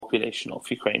population of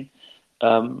Ukraine,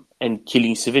 and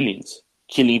killing civilians,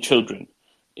 killing children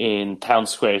in town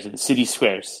squares and city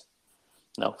squares,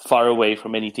 now far away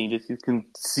from anything that could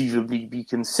conceivably be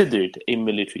considered a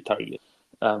military target.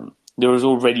 There was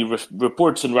already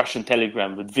reports on Russian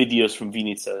Telegram with videos from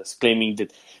Vinnytsia claiming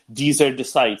that these are the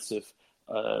sites of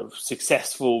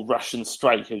successful Russian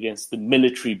strike against the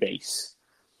military base.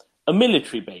 A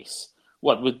military base,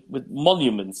 with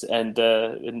monuments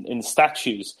and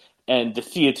statues and the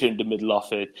theater in the middle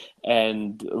of it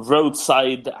and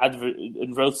roadside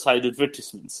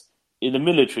advertisements in a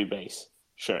military base.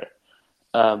 Sure.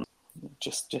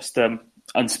 Just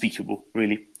unspeakable,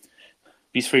 really.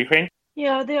 Peace for Ukraine.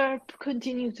 Yeah, they are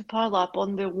continue to pile up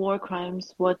on their war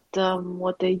crimes. What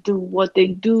they do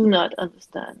not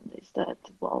understand is that,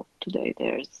 well, today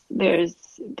there's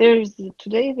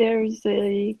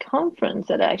a conference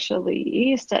that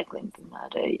actually is tackling the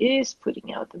matter, is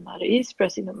putting out the matter, is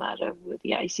pressing the matter with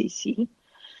the ICC.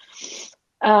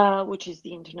 Which is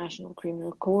the International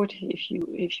Criminal Court, if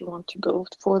you want to go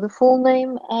for the full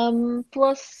name.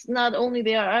 Plus, not only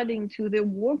they are adding to the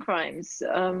war crimes,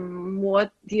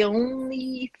 what the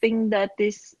only thing that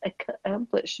this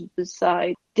accomplished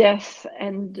besides death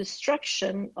and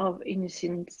destruction of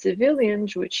innocent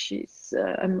civilians, which is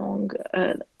among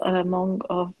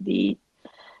of the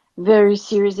very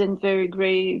serious and very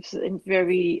grave and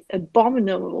very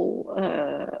abominable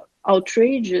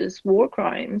outrageous war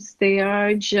crimes, they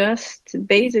are just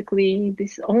basically,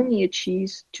 this only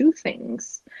achieves two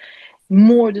things: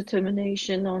 more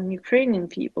determination on Ukrainian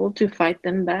people to fight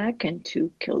them back and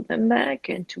to kill them back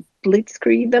and to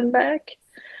blitzkrieg them back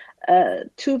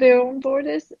to their own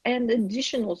borders, and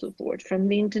additional support from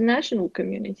the international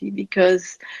community,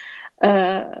 because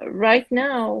right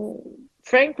now,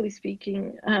 frankly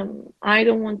speaking, I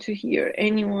don't want to hear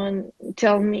anyone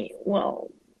tell me, well,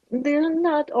 they're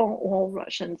not all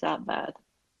Russians are bad.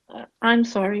 I'm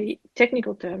sorry,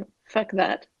 technical term, fuck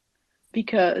that.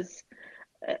 Because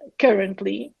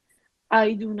currently,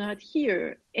 I do not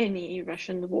hear any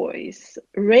Russian voice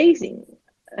raising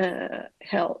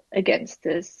hell against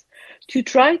this to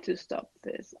try to stop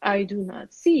this. I do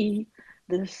not see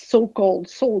the so-called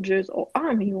soldiers or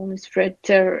army who only spread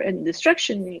terror and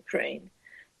destruction in Ukraine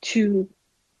to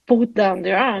put down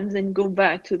their arms and go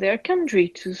back to their country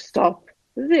to stop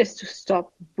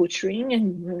butchering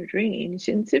and murdering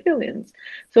innocent civilians.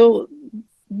 So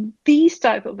these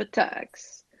type of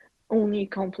attacks only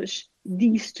accomplish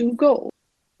these two goals.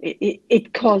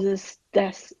 It causes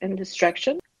death and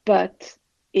destruction, but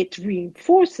it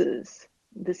reinforces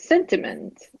the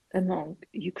sentiment among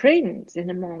Ukrainians and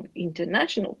among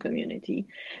international community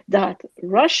that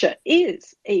Russia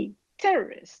is a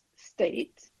terrorist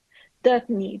state that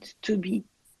needs to be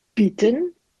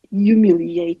beaten,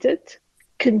 humiliated,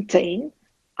 contained,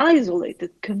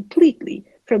 isolated completely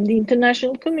from the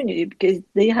international community, because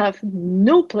they have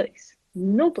no place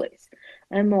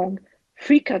among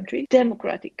free countries,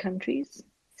 democratic countries,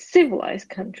 civilized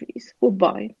countries who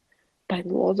abide by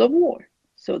the laws of war.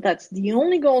 So that's the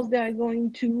only goals they are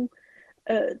going to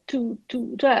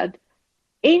add.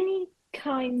 Any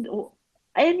kind or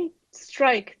any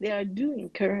strike they are doing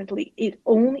currently, it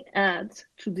only adds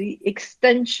to the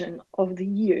extension of the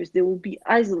years they will be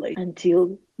isolated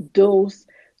until those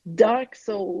dark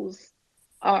souls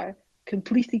are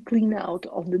completely cleaned out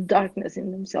of the darkness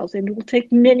in themselves, and it will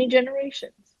take many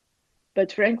generations.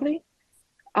 But frankly,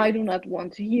 I do not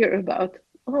want to hear about,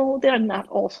 oh, they're not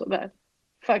all so bad.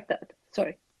 Fuck that.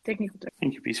 Sorry, technical term.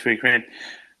 Thank you, Peace for Ukraine.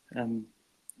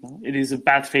 It is a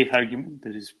bad faith argument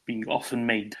that is being often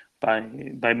made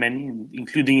by many,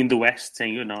 including in the West,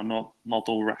 saying, not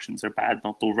all Russians are bad,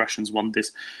 not all Russians want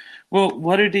this. Well,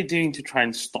 what are they doing to try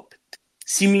and stop it?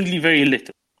 Seemingly very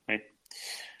little, right?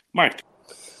 Mark.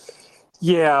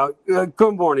 Yeah,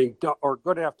 good morning, or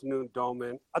good afternoon,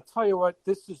 Doman. I'll tell you what,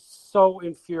 this is so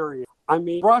infuriating. I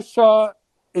mean, Russia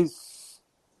is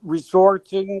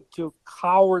resorting to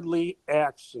cowardly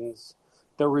actions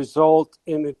that result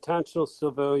in intentional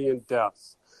civilian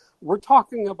deaths. We're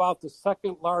talking about the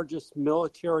second largest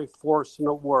military force in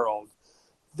the world.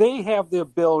 They have the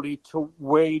ability to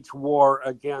wage war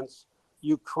against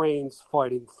Ukraine's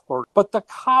fighting force. But the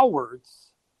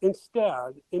cowards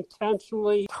instead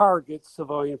intentionally target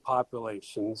civilian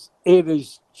populations. It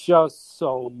is just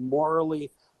so morally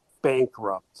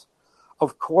bankrupt.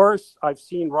 Of course, I've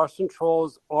seen Russian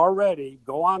trolls already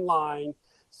go online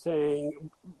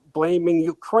blaming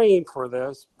Ukraine for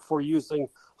this, for using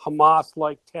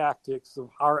Hamas-like tactics of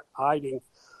hiding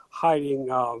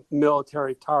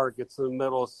military targets in the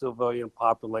middle of civilian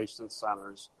population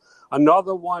centers.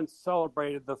 Another one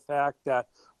celebrated the fact that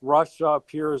Russia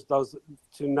appears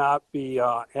to not be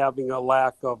having a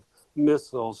lack of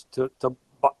missiles to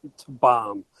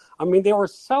bomb. I mean, they were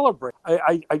celebrating.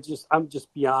 I'm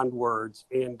just beyond words,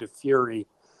 and the fury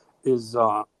is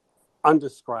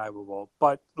undescribable.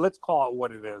 But let's call it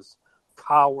what it is: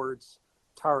 cowards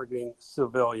targeting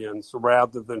civilians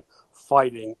rather than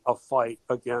fighting a fight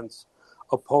against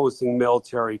opposing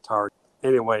military targets.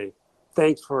 Anyway,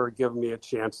 thanks for giving me a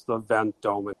chance to vent,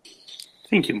 Doman.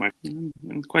 Thank you, Mark.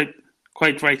 And quite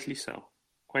rightly so.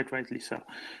 Quite rightly so.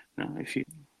 Now,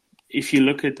 if you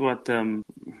look at what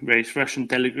various Russian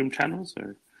Telegram channels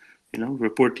are,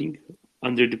 reporting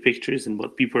under the pictures, and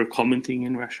what people are commenting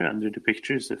in Russia under the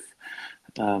pictures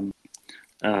of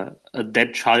a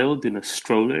dead child in a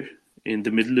stroller in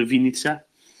the middle of Vinnytsia,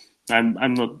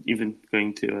 I'm not even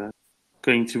going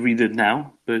to read it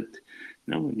now. But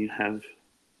when you have,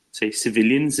 say,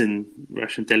 civilians in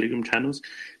Russian Telegram channels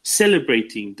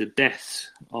celebrating the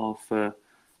deaths of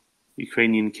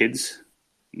Ukrainian kids,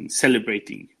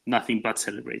 celebrating, nothing but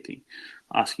celebrating,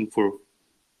 asking for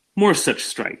more such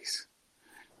strikes.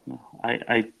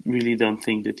 I really don't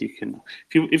think that you can.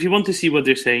 If you want to see what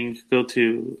they're saying, go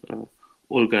to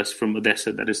Olga's from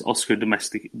Odessa, that is Oscar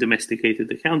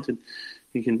domesticated account, and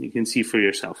you can see for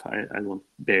yourself. I won't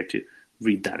dare to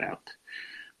read that out.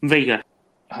 Vega.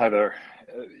 Hi there.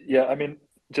 Yeah, I mean,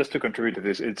 just to contribute to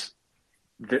this, it's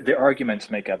the arguments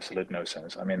make absolute no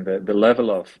sense. I mean, the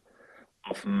level of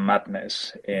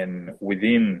madness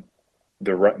within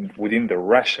the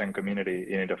Russian community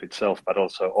in and of itself, but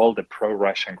also all the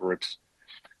pro-Russian groups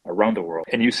around the world.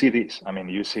 And you see this. I mean,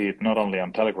 you see it not only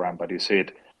on Telegram, but you see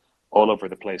it all over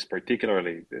the place.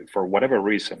 Particularly, for whatever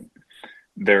reason,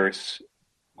 there's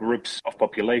groups of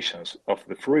populations of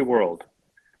the free world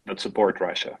that support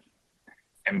Russia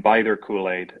and buy their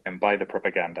Kool-Aid and buy the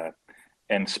propaganda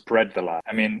and spread the lie.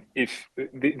 I mean, if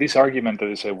this argument that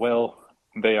they say, well,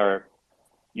 they are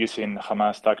using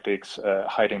Hamas tactics,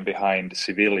 hiding behind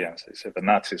civilians. They say the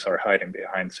Nazis are hiding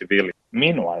behind civilians.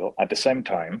 Meanwhile, at the same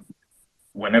time,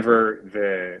 whenever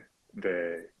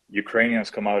the Ukrainians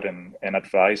come out and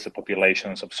advise the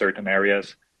populations of certain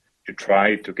areas to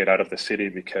try to get out of the city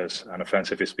because an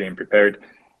offensive is being prepared,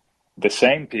 the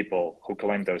same people who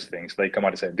claim those things, they come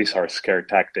out and say these are scare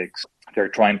tactics. They're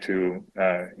trying to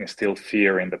instill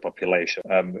fear in the population.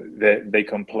 They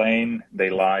complain, they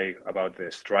lie about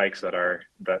the strikes that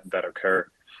occur.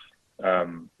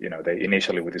 They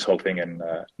initially with this whole thing in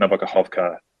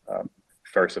Novokhovka.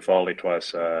 First of all, it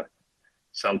was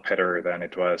saltpeter, then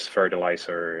it was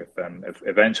fertilizer, then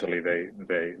eventually they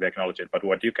acknowledge it. But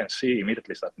what you can see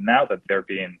immediately is that now that they're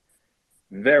being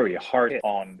very hard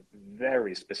on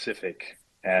very specific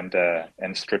and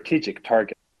strategic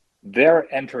targets,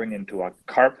 they're entering into a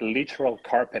literal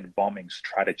carpet bombing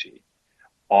strategy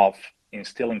of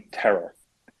instilling terror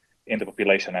in the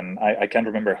population. And I can't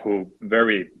remember who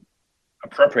very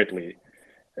appropriately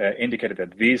indicated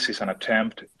that this is an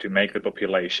attempt to make the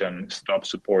population stop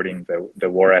supporting the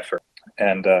war effort.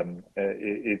 And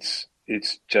it's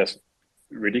just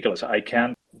ridiculous. I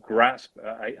can't grasp,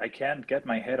 I can't get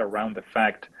my head around the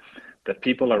fact that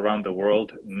people around the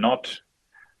world, not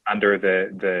under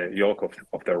the yoke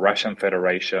of the Russian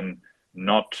Federation,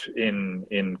 not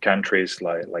in countries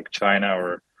like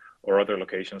China or other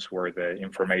locations where the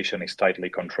information is tightly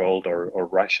controlled, or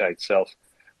Russia itself,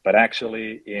 but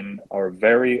actually in our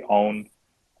very own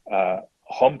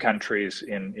home countries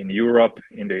in Europe,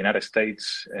 in the United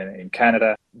States, in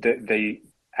Canada, they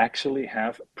actually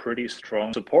have pretty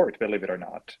strong support, believe it or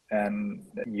not. And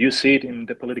you see it in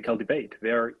the political debate.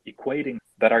 They're equating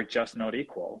that are just not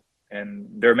equal. And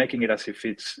they're making it as if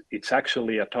it's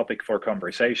actually a topic for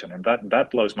conversation. And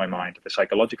that blows my mind, the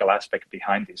psychological aspect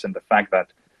behind this, and the fact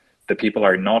that the people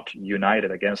are not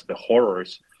united against the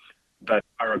horrors that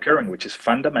are occurring, which is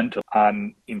fundamental,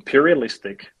 an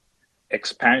imperialistic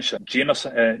expansion,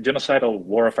 genocidal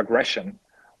war of aggression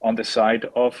on the side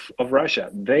of Russia.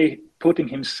 Putin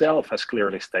himself has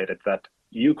clearly stated that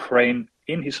Ukraine,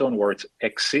 in his own words,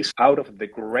 exists out of the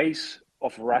grace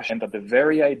of Russia, and that the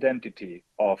very identity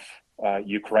of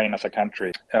Ukraine as a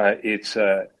country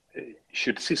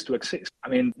should cease to exist. I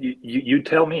mean, you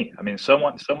tell me. I mean,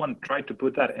 someone tried to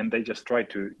put that, and they just tried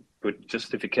to put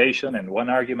justification and one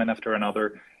argument after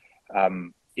another.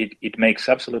 It makes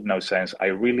absolute no sense. I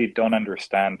really don't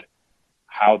understand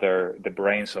how the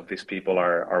brains of these people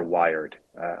are wired.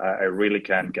 I really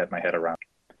can't get my head around.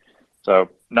 So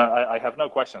no, I have no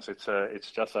questions.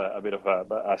 It's just a bit of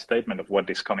a statement of what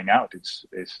is coming out.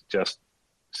 It's just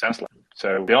senseless.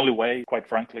 So the only way, quite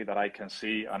frankly, that I can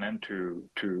see an end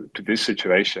to this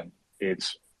situation,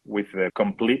 it's with the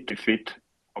complete defeat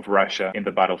Russia in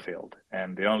the battlefield.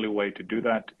 And the only way to do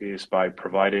that is by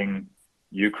providing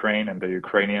Ukraine and the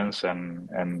Ukrainians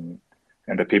and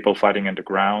the people fighting on the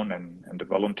ground and the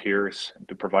volunteers,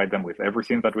 to provide them with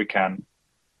everything that we can,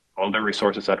 all the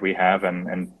resources that we have,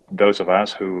 and those of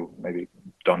us who maybe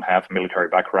don't have military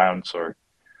backgrounds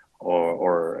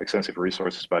or extensive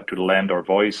resources, but to lend our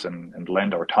voice and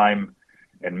lend our time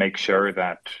and make sure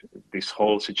that this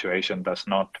whole situation does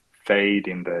not fade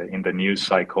in the news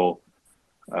cycle,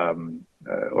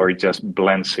 or it just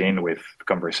blends in with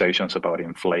conversations about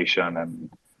inflation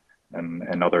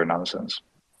and other nonsense.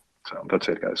 So that's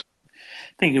it, guys.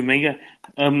 Thank you, Mega.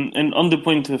 And on the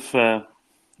point of,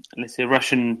 let's say,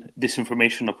 Russian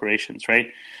disinformation operations,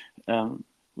 right?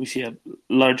 We see a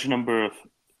large number of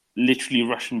literally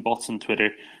Russian bots on Twitter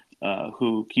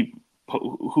who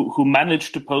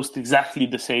manage to post exactly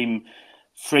the same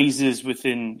phrases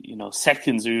within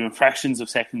seconds or even fractions of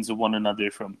seconds of one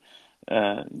another from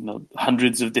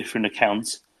hundreds of different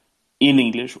accounts in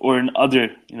English or in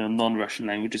other non-Russian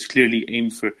languages, clearly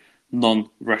aimed for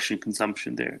non-Russian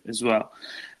consumption there as well.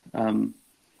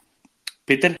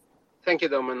 Peter? Thank you,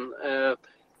 Domen.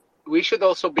 We should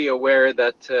also be aware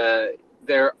that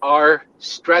there are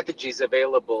strategies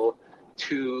available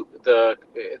to the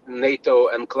NATO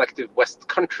and collective West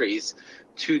countries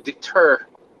to deter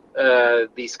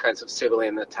these kinds of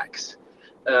civilian attacks.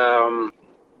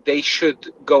 They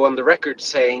should go on the record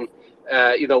saying,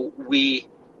 we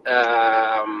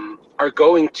are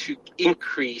going to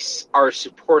increase our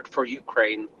support for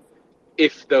Ukraine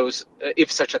if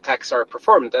such attacks are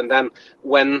performed. And then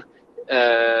when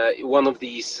one of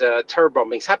these terror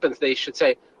bombings happens, they should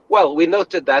say, well, we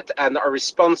noted that, and our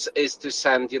response is to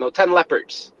send 10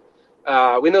 Leopards.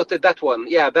 We noted that one.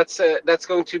 Yeah, that's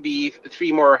going to be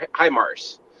 3 more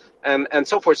HIMARS, and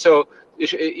so forth. So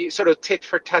sort of tit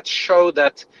for tat show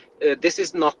that this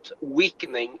is not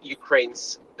weakening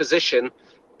Ukraine's position;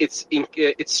 it's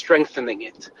strengthening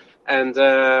it. And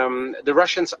the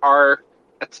Russians are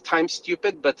at times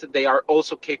stupid, but they are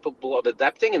also capable of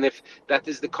adapting. And if that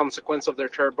is the consequence of their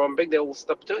terror bombing, they will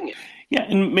stop doing it. Yeah,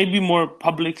 and maybe more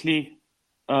publicly,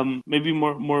 not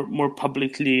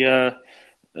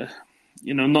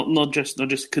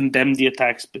just condemn the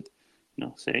attacks, but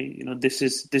say this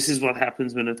is what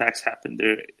happens when attacks happen.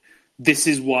 This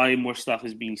is why more stuff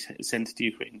is being sent to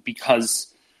Ukraine,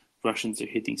 because Russians are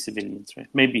hitting civilians, right?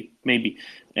 Maybe,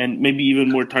 and maybe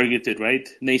even more targeted, right?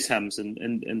 NASAMS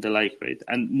and the like, right?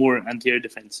 And more anti-air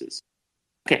defenses.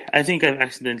 Okay, I think I've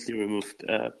accidentally removed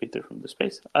Peter from the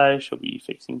space. I shall be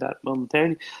fixing that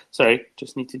momentarily. Sorry,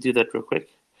 just need to do that real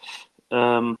quick.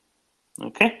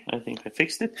 Okay, I think I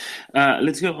fixed it.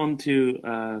 Let's go on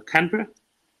to Canberra.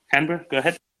 Canberra, go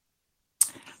ahead.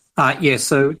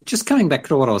 So just coming back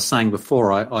to what I was saying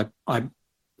before, I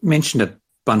mentioned a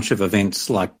bunch of events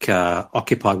like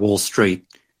Occupy Wall Street,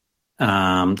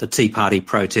 the Tea Party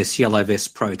protests, Yellow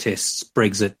Vest protests,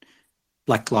 Brexit,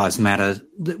 Black Lives Matter.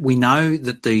 We know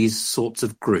that these sorts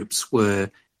of groups were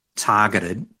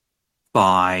targeted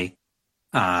by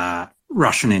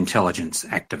Russian intelligence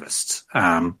activists.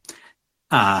 And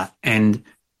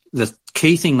the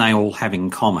key thing they all have in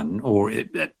common, or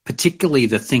particularly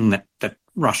the thing that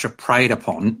Russia preyed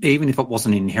upon, even if it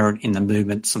wasn't inherent in the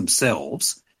movements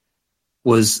themselves,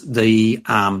 was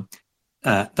that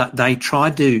they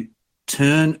tried to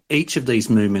turn each of these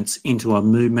movements into a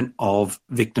movement of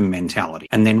victim mentality.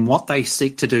 And then what they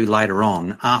seek to do later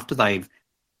on, after they've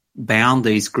bound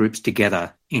these groups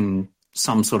together in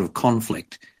some sort of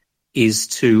conflict, is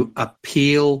to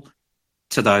appeal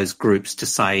to those groups to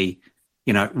say,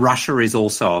 Russia is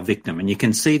also a victim. And you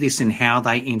can see this in how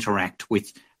they interact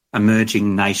with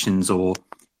emerging nations or,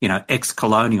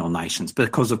 ex-colonial nations,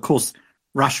 because, of course,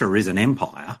 Russia is an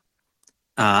empire,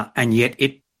 and yet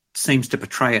it seems to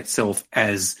portray itself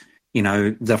as,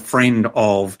 the friend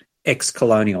of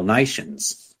ex-colonial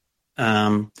nations.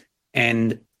 What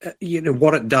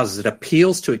it does is it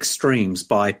appeals to extremes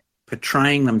by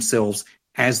portraying themselves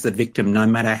as the victim, no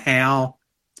matter how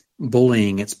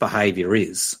bullying its behaviour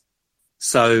is.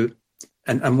 So,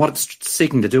 and what it's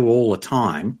seeking to do all the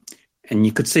time, and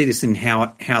you could see this in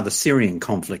how the Syrian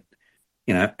conflict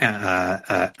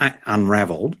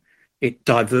unravelled, it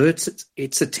diverts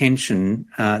its attention,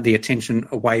 the attention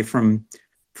away from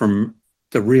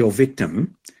the real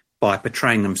victim by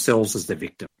portraying themselves as the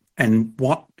victim. And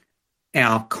what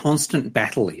our constant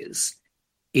battle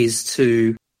is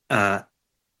to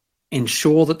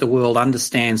ensure that the world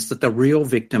understands that the real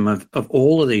victim of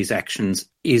all of these actions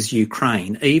is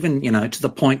Ukraine, even, to the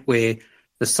point where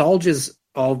the soldiers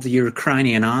of the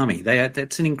Ukrainian army,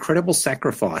 that's an incredible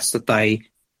sacrifice that they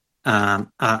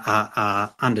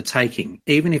are undertaking,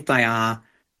 even if they are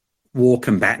war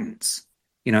combatants.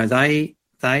 They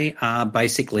are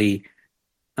basically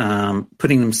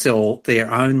putting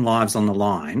their own lives on the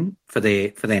line for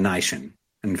their nation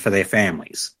and for their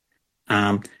families.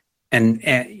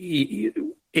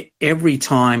 Every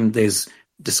time there's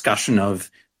discussion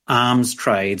of arms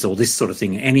trades or this sort of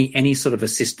thing, any sort of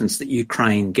assistance that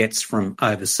Ukraine gets from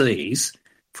overseas,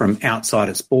 from outside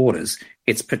its borders,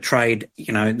 it's portrayed,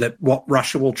 that what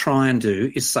Russia will try and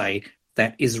do is say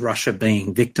that is Russia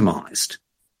being victimised.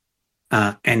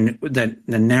 And the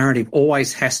narrative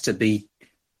always has to be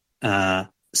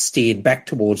steered back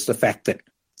towards the fact that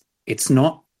it's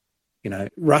not,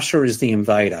 Russia is the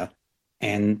invader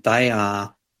and they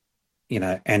are,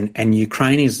 and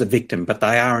Ukraine is the victim, but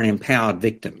they are an empowered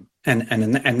victim.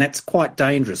 And that's quite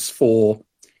dangerous for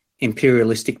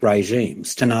imperialistic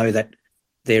regimes to know that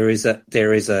there is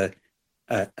a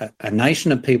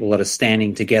nation of people that are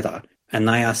standing together and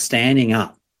they are standing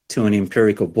up to an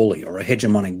empirical bully or a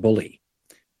hegemonic bully.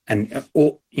 And,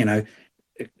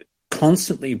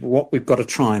 constantly what we've got to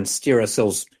try and steer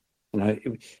ourselves,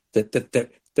 that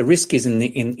the risk is in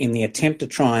the attempt to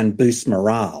try and boost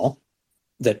morale,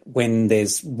 that when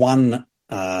there's one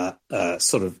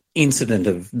sort of incident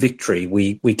of victory,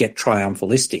 we get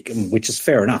triumphalistic, which is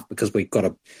fair enough because we've got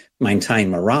to maintain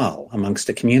morale amongst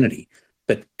a community.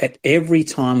 But at every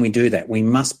time we do that, we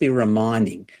must be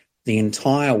reminding the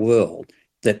entire world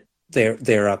that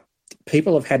there are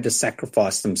people have had to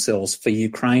sacrifice themselves for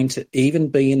Ukraine to even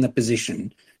be in the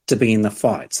position to be in the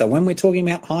fight. So when we're talking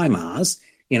about HIMARS,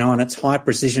 and it's high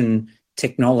precision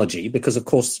technology, because of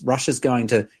course Russia's going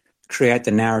to create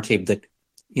the narrative that,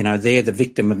 they're the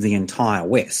victim of the entire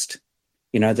West.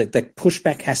 That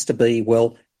pushback has to be,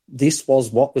 well, this was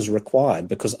what was required,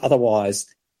 because otherwise,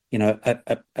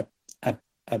 a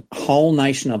whole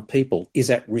nation of people is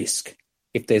at risk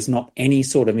if there's not any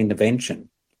sort of intervention.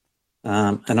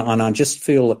 And I just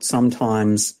feel that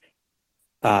sometimes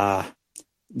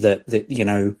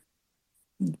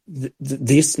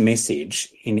this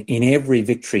message in every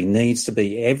victory needs to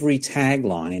be every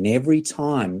tagline, and every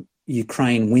time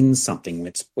Ukraine wins something,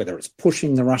 whether it's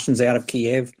pushing the Russians out of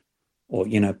Kiev or,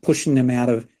 pushing them out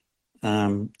of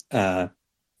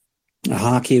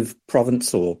Kharkiv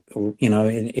province or,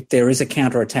 if there is a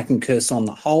counterattack in Kherson,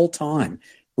 the whole time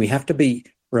we have to be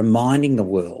reminding the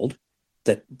world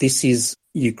that this is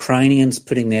Ukrainians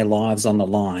putting their lives on the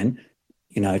line,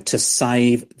 to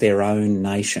save their own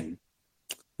nation.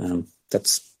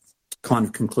 That's kind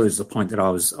of concludes the point that I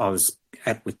was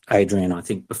at with Adrian, I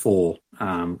think, before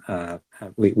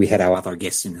we had our other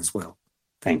guests in as well.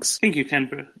 Thanks. Thank you,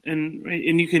 Canberra.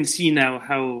 And you can see now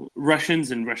how Russians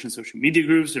and Russian social media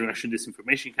groups and Russian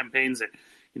disinformation campaigns are,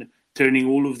 turning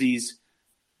all of these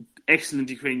excellent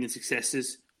Ukrainian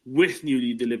successes with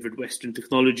newly delivered Western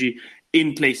technology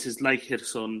in places like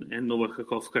Kherson and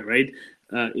Novokakhovka, right?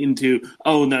 Into,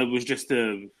 it was just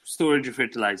a storage of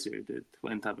fertilizer that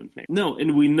went up in flames. No,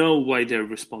 and we know why they're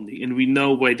responding, and we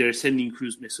know why they're sending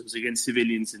cruise missiles against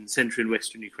civilians in central and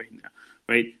western Ukraine now,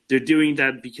 right? They're doing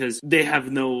that because they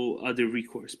have no other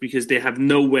recourse, because they have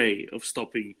no way of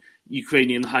stopping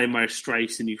Ukrainian HIMARS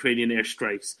strikes and Ukrainian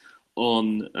airstrikes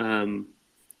on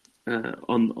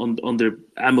their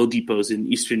ammo depots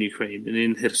in eastern Ukraine and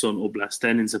in Kherson Oblast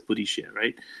and in Zaporizhia,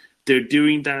 right? They're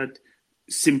doing that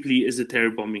simply as a terror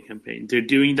bombing campaign. They're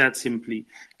doing that simply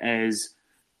as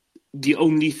the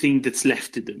only thing that's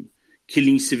left to them,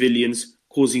 killing civilians,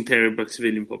 causing terror by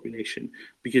civilian population,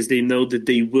 because they know that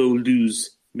they will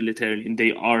lose militarily, and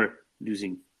they are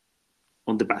losing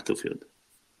on the battlefield.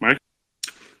 Mark?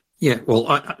 Yeah, well,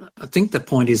 I think the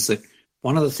point is that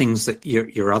one of the things that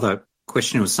your other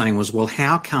question was saying was, well,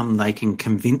 how come they can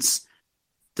convince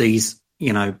these,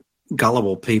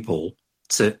 gullible people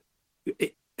to,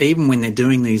 even when they're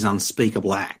doing these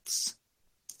unspeakable acts,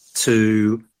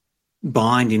 to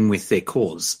bind in with their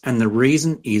cause? And the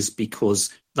reason is because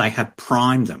they have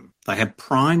primed them. They have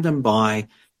primed them by,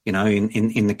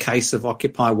 in the case of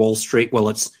Occupy Wall Street, well,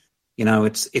 it's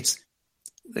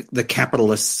the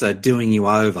capitalists are doing you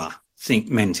over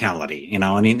mentality,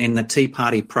 and in the Tea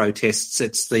Party protests,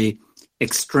 it's the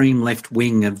extreme left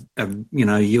wing of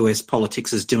US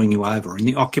politics is doing you over. In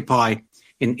the Occupy,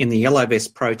 in the Yellow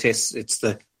Vest protests, it's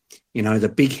the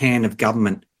big hand of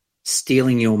government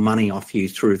stealing your money off you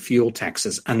through fuel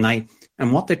taxes.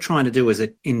 And what they're trying to do is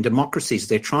that in democracies,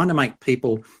 they're trying to make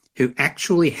people who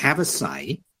actually have a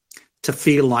say to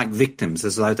feel like victims,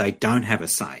 as though they don't have a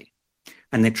say.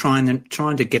 And they're trying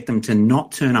to get them to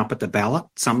not turn up at the ballot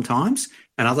sometimes,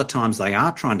 and other times they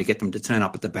are trying to get them to turn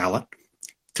up at the ballot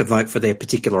to vote for their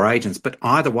particular agents. But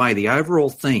either way, the overall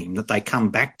theme that they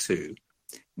come back to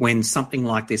when something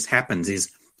like this happens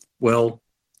is, well,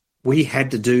 we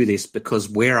had to do this because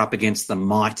we're up against the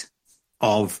might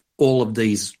of all of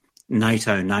these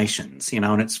NATO nations,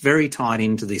 and it's very tied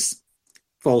into this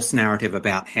false narrative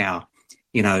about how,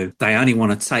 they only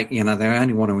want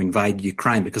to invade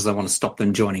Ukraine because they want to stop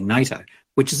them joining NATO,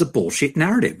 which is a bullshit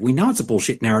narrative. We know it's a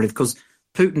bullshit narrative because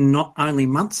Putin not only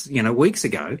weeks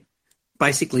ago,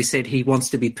 basically said he wants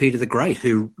to be Peter the Great,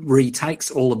 who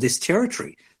retakes all of this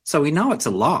territory. So we know it's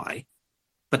a lie.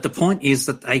 But the point is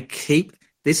that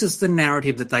this is the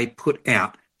narrative that they put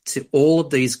out to all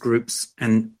of these groups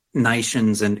and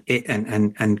nations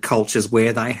and cultures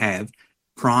where they have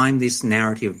primed this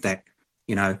narrative that,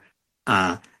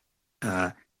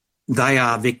 they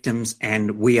are victims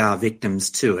and we are victims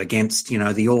too, against,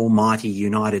 the almighty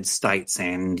United States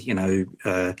and,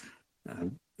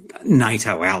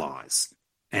 NATO allies.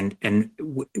 And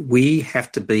we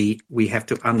have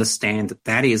to understand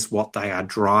that is what they are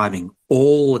driving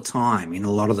all the time in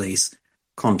a lot of these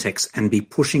contexts, and be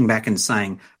pushing back and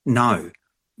saying, no,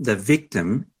 the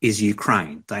victim is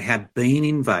Ukraine. They have been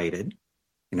invaded,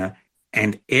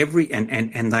 and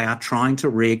they are trying to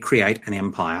recreate an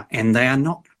empire, and they are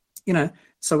not,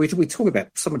 So we talk about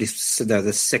somebody said they're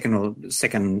the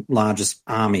second largest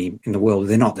army in the world.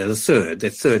 They're not. They're the third. They're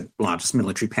third largest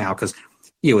military power because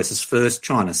US is first,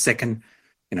 China's second.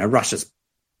 Russia's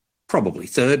probably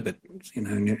third, but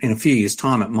in a few years'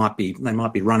 time, they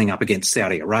might be running up against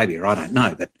Saudi Arabia. I don't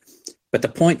know, but the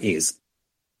point is,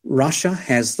 Russia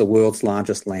has the world's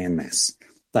largest landmass.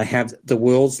 They have the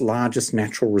world's largest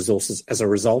natural resources as a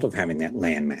result of having that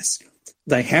landmass.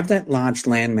 They have that large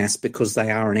landmass because they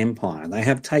are an empire. They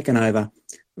have taken over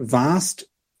vast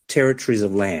territories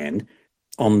of land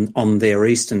on their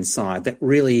eastern side that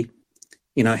really,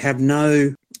 have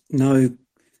no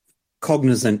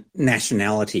cognizant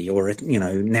nationality or,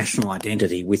 national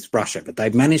identity with Russia. But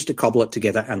they've managed to cobble it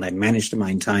together, and they've managed to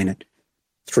maintain it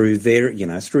through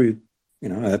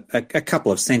a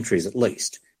couple of centuries at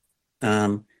least.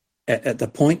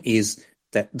 The point is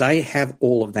that they have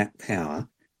all of that power,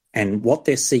 and what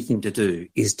they're seeking to do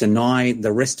is deny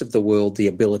the rest of the world the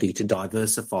ability to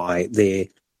diversify their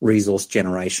resource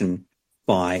generation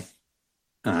by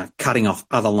cutting off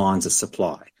other lines of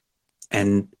supply.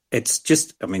 And it's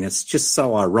just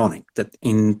so ironic that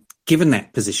given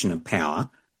that position of power,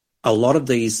 a lot of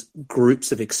these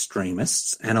groups of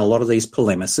extremists and a lot of these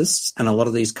polemicists and a lot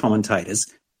of these commentators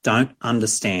don't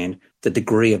understand the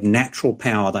degree of natural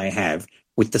power they have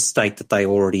with the state that they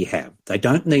already have. They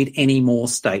don't need any more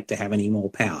state to have any more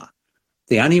power.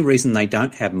 The only reason they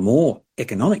don't have more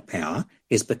economic power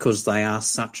is because they are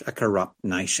such a corrupt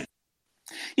nation.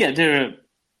 Yeah, they're a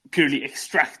purely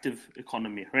extractive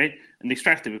economy, right? An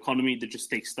extractive economy that just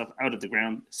takes stuff out of the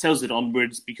ground, sells it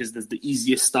onwards because there's the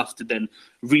easiest stuff to then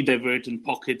redivert and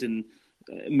pocket and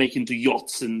make into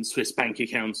yachts and Swiss bank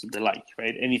accounts and the like,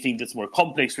 right? Anything that's more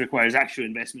complex requires actual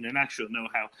investment and actual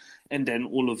know-how, and then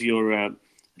all of your,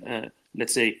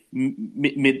 let's say,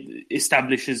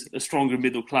 establishes a stronger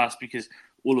middle class because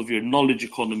all of your knowledge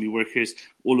economy workers,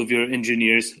 all of your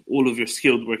engineers, all of your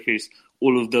skilled workers,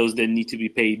 all of those then need to be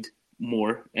paid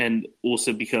more and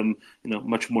also become,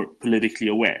 much more politically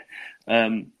aware.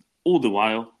 All the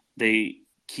while, they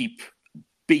keep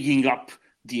bigging up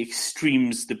the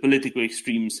extremes, the political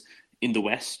extremes in the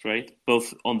West, right?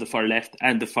 Both on the far left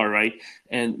and the far right,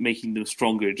 and making them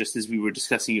stronger, just as we were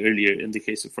discussing earlier in the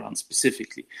case of France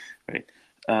specifically, right?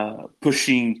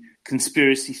 Pushing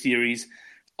conspiracy theories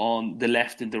on the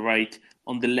left and the right.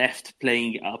 On the left,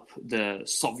 playing up the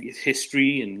Soviet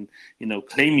history and,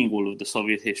 claiming all of the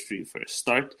Soviet history for a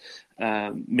start,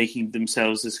 making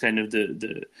themselves as kind of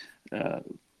the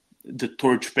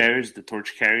torch bearers, the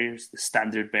torch carriers, the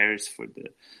standard bearers for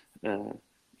the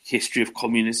history of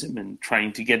communism, and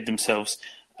trying to get themselves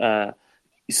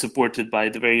supported by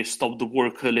the various Stop the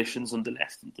War coalitions on the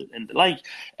left and the like.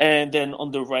 And then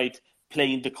on the right,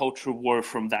 playing the culture war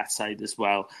from that side as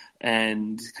well,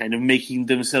 and kind of making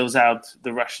themselves out,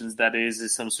 the Russians that is,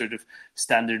 as some sort of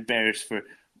standard bearers for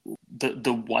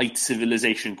the white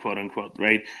civilization, quote unquote,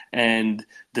 right? And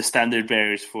the standard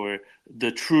bearers for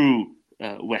the true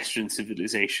Western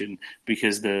civilization,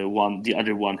 because the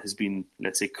other one has been,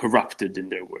 let's say, corrupted, in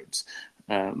their words.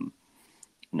 And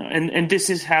this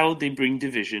is how they bring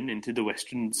division into the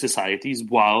Western societies,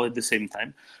 while at the same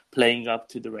time playing up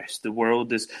to the rest of the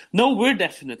world as, no, we're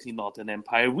definitely not an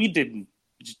empire. We didn't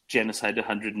genocide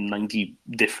 190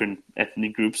 different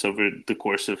ethnic groups over the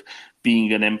course of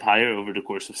being an empire over the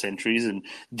course of centuries. And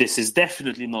this is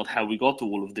definitely not how we got to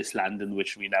all of this land in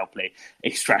which we now play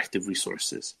extractive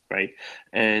resources, right?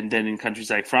 And then in countries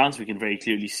like France, we can very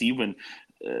clearly see when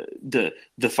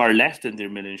the far left under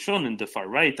Mélenchon and the far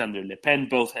right under Le Pen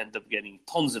both end up getting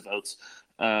tons of votes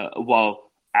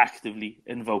while actively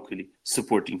and vocally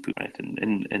supporting Putin, right?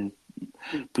 and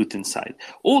Putin's side.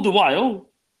 All the while,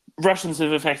 Russians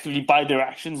have effectively, by their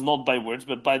actions, not by words,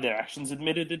 but by their actions,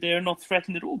 admitted that they are not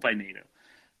threatened at all by NATO,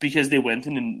 because they went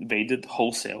and invaded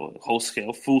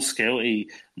full-scale, a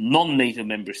non-NATO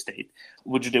member state,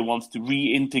 which they want to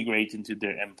reintegrate into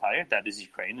their empire, that is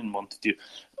Ukraine, and wanted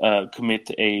to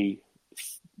commit a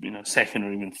second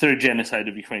or even third genocide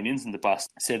of Ukrainians in the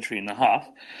past century and a half,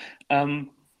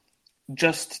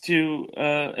 just to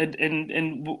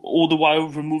and all the while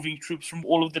removing troops from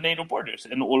all of the NATO borders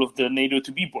and all of the NATO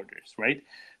to be borders, right?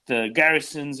 The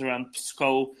garrisons around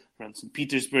Pskov, around St.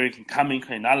 Petersburg and Kamenka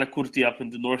and Alakurty up in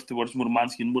the north towards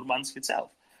Murmansk and Murmansk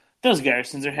itself. Those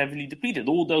garrisons are heavily depleted.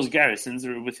 All those garrisons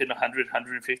are within 100,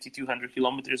 150, 200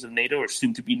 kilometers of NATO, or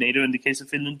soon to be NATO in the case of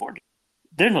Finland border.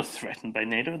 They're not threatened by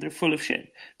NATO. They're full of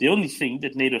shit. The only thing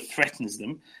that NATO threatens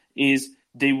them is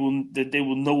they will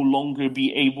no longer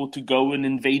be able to go and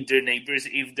invade their neighbors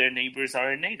if their neighbors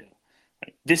are in NATO.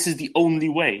 Right? This is the only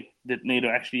way that NATO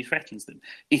actually threatens them.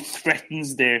 It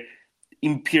threatens their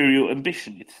imperial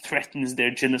ambition. It threatens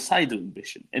their genocidal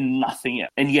ambition and nothing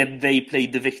else. And yet they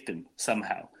played the victim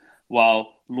somehow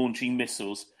while launching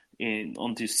missiles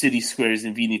onto city squares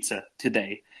in Vinica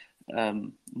today,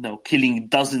 killing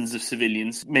dozens of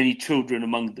civilians, many children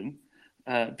among them,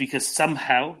 because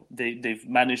somehow they've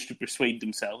managed to persuade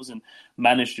themselves and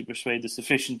managed to persuade a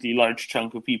sufficiently large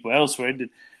chunk of people elsewhere that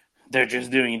they're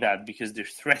just doing that because they're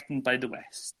threatened by the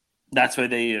West. That's why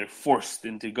they are forced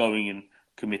into going and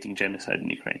committing genocide in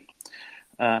Ukraine.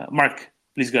 Mark,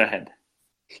 please go ahead.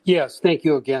 Yes, thank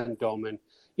you again, Doman.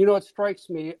 It strikes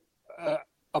me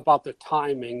about the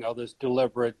timing of this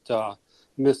deliberate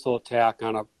missile attack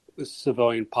on a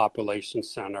civilian population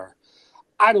center.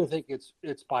 I don't think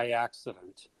it's by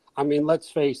accident. I mean, let's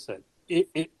face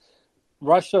it.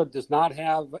 Russia does not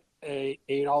have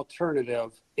an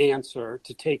alternative answer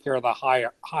to take care of the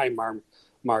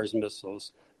HIMARS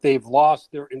missiles. They've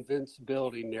lost their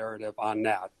invincibility narrative on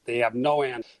that. They have no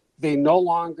answer. They no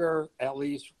longer, at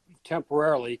least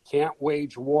temporarily, can't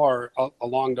wage war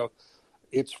along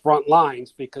its front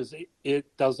lines because it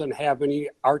doesn't have any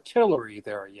artillery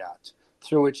there yet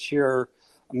through its sheer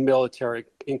military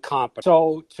incompetence.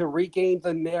 So to regain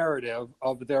the narrative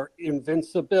of their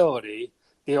invincibility,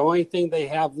 the only thing they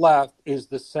have left is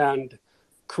to send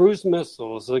cruise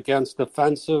missiles against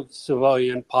defensive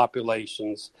civilian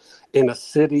populations in a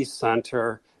city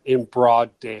center in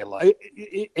broad daylight.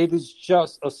 It is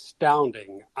just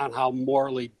astounding on how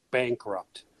morally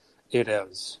bankrupt it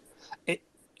is.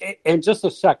 And just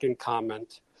a second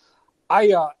comment.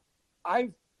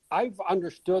 I've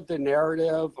understood the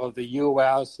narrative of the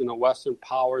U.S. and the Western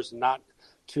powers not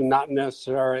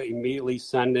necessarily immediately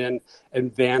send in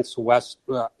advanced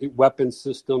weapon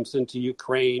systems into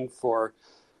Ukraine for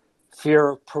fear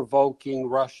of provoking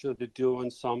Russia to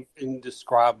doing some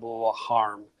indescribable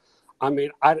harm. I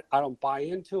mean, I don't buy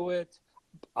into it.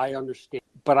 I understand.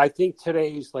 But I think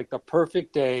today's like the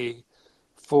perfect day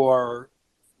for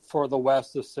the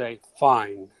West to say,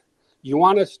 fine, you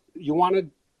want to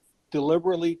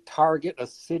deliberately target a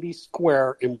city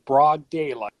square in broad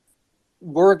daylight.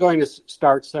 We're going to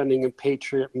start sending in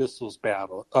Patriot missiles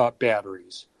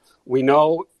batteries. We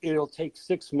know it'll take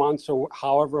 6 months or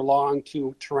however long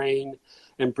to train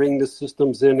and bring the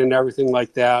systems in and everything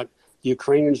like that. The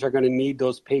Ukrainians are going to need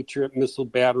those Patriot missile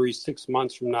batteries 6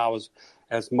 months from now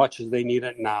as much as they need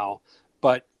it now.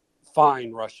 But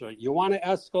fine, Russia, you want to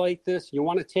escalate this? You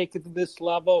want to take it to this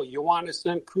level? You want to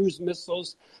send cruise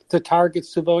missiles to target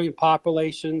civilian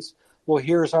populations? Well,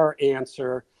 here's our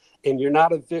answer. And you're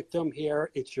not a victim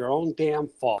here. It's your own damn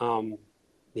fault.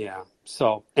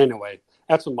 So anyway,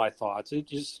 that's my thoughts.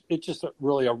 It's just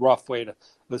really a rough way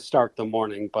to start the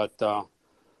morning. But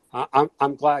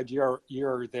I'm glad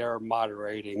you're there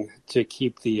moderating to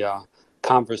keep the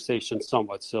conversation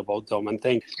somewhat civil, Doman.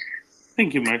 Thank you.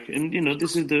 Thank you, Mark. And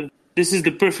this is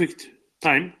the perfect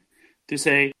time to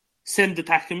say send the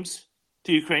ATACMS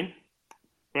to Ukraine,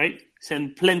 right?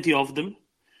 Send plenty of them,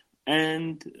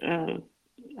 and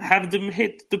have them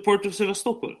hit the port of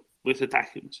Sevastopol with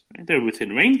ATACMS. Right? They're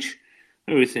within range.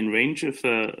 They're within range of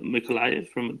Mykolaiv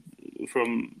from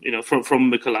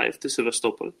Mykolaiv to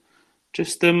Sevastopol.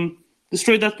 Just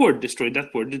destroy that port. Destroy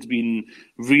that port. It's been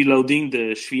reloading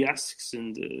the Svyazks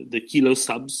and the Kilo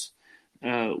subs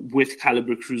with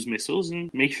Caliber cruise missiles, and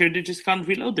make sure they just can't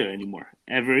reload there anymore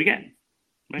ever again.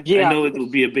 Right? Yeah. I know it will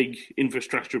be a big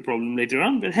infrastructure problem later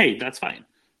on, but hey, that's fine.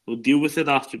 We'll deal with it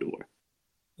after the war.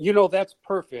 That's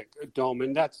perfect,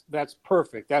 Doman. That's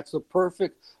perfect. That's a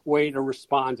perfect way to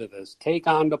respond to this. Take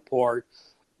on the port.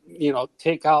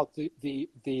 Take out the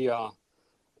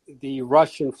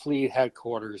Russian fleet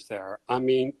headquarters there. I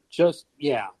mean,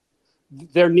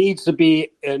 there needs to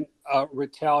be a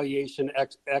retaliation,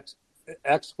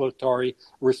 exploratory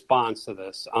response to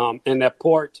this. And that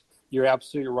port, you're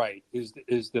absolutely right, is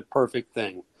the perfect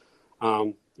thing.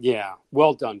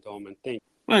 Well done, Doman. Thank you.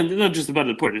 Well, not just about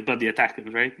the port, it's about the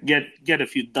attackers, right? Get a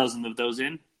few dozen of those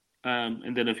in,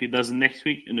 and then a few dozen next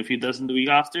week, and a few dozen the week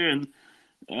after, and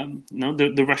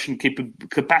the Russian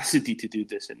capacity to do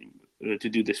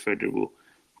this further will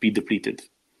be depleted.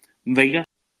 Vega,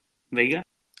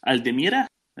 Aldemira.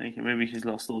 Maybe he's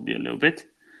lost a little bit.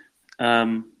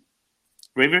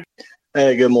 Raver.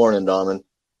 Hey, good morning, Domin.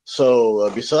 So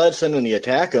besides sending the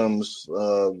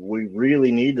ATACMS, we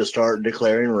really need to start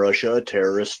declaring Russia a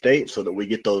terrorist state so that we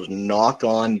get those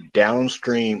knock-on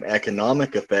downstream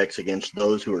economic effects against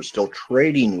those who are still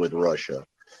trading with Russia,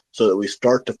 so that we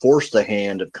start to force the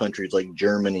hand of countries like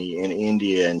Germany and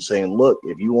India and saying, look,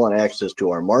 if you want access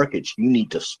to our markets, you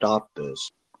need to stop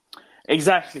this.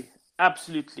 Exactly.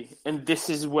 Absolutely. And this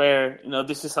is where,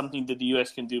 this is something that the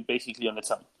US can do basically on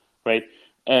its own, right?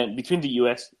 And between the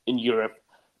US and Europe,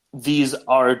 these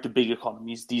are the big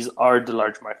economies. These are the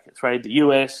large markets, right? The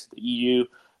US, the EU,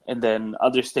 and then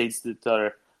other states that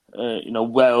are,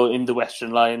 well in the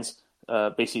Western lines,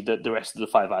 basically the rest of the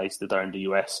Five Eyes that are in the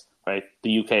US, right?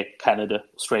 The UK, Canada,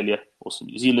 Australia, also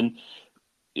New Zealand.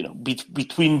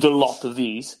 Between the lot of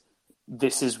these,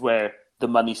 this is where the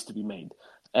money's to be made.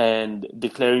 And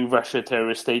declaring Russia a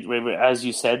terrorist state, as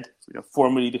you said,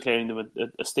 formally declaring them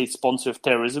a state sponsor of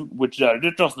terrorism, which they're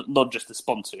not just a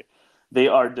sponsor. They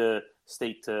are the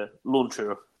state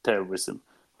launcher of terrorism,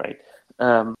 right?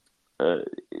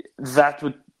 That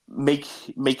would make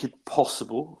it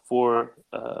possible for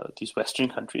these Western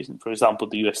countries, and for example,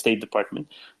 the U.S. State Department,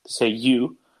 to say,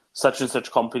 you, such and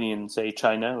such company in, say,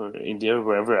 China or India or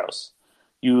wherever else,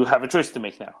 you have a choice to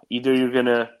make now. Either you're going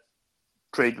to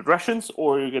trade with Russians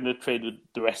or you're going to trade with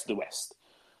the rest of the West.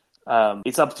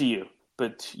 It's up to you,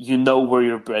 but you know where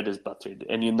your bread is buttered,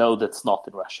 and you know that's not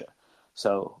in Russia.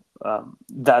 So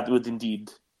that would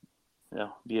indeed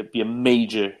be a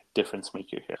major difference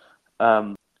maker here.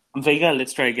 Vega,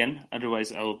 let's try again.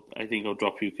 Otherwise, I think I'll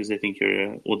drop you because I think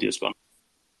your audio's gone.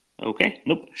 Okay.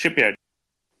 Nope. Shipyard.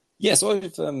 Yeah, so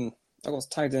I was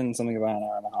tagged in something about an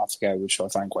hour and a half ago, which I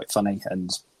found quite funny, and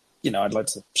I'd like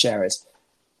to share it.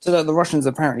 So the Russians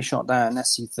apparently shot down an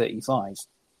Su-35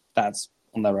 that's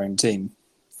on their own team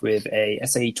with a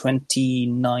Sa-29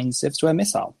 Sivstar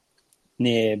missile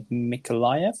near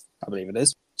Mykolaiv, I believe it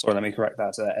is. Sorry, let me correct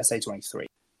that. Sa-23.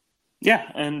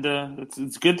 Yeah, and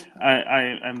it's good.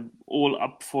 I'm all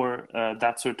up for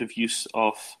that sort of use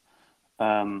of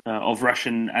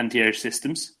Russian anti-air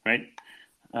systems, right?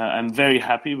 I'm very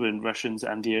happy when Russian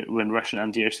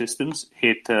anti-air systems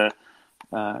hit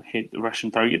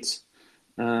Russian targets.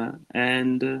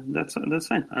 And that's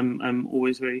fine. I'm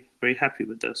always very, very happy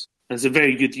with those. That's a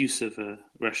very good use of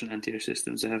Russian anti-air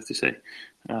systems, I have to say.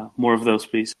 More of those,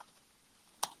 please.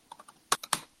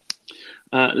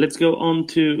 Let's go on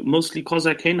to mostly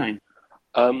Cossack K9.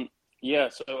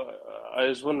 So I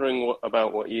was wondering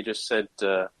about what you just said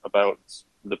about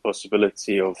the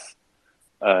possibility of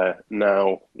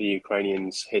now the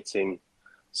Ukrainians hitting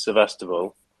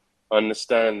Sevastopol. I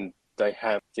understand they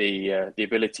have the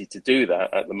ability to do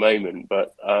that at the moment,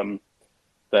 but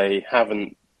they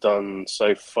haven't done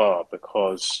so far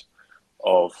because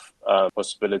of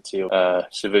possibility of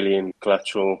civilian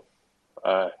collateral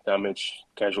damage,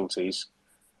 casualties.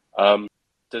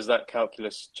 Does that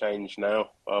calculus change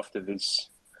now after these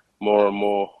more and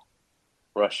more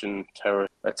Russian terror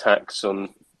attacks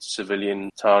on civilian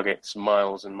targets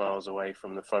miles and miles away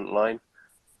from the front line?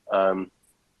 What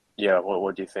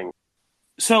do you think?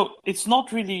 So it's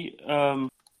not really. I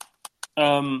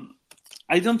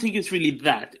don't think it's really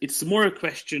that. It's more a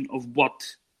question of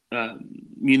what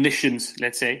munitions,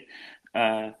 let's say,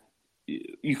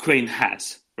 Ukraine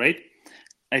has, right?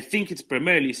 I think it's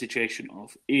primarily a situation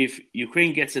of if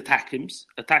Ukraine gets ATACMS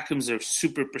are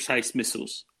super precise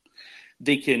missiles.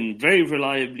 They can very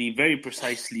reliably, very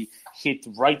precisely hit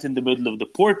right in the middle of the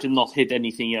port and not hit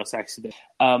anything else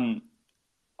accidentally.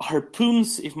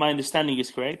 Harpoons, if my understanding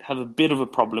is correct, have a bit of a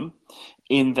problem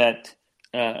in that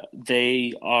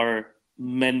they are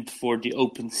meant for the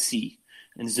open sea.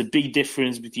 And there's a big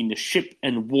difference between the ship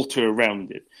and water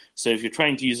around it. So if you're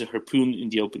trying to use a harpoon in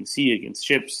the open sea against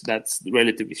ships, that's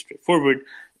relatively straightforward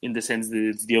in the sense that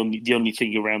it's the only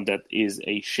thing around that is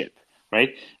a ship,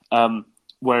 right?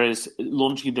 Whereas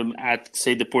launching them at,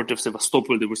 say, the port of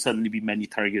Sevastopol, there will suddenly be many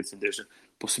targets, and there's a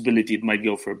possibility it might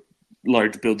go for a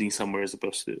large building somewhere as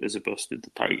opposed to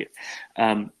the target.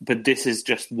 But this is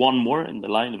just one more in the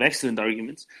line of excellent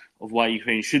arguments of why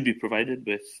Ukraine should be provided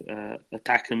with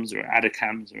ATACMS or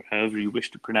ATACMS, or however you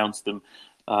wish to pronounce them,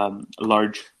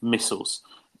 large missiles.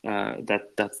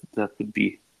 That would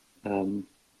be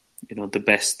the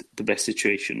best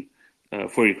situation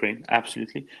for Ukraine,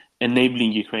 absolutely.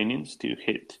 Enabling Ukrainians to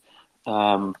hit,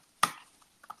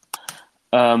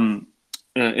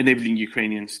 enabling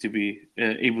Ukrainians to be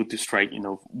able to strike,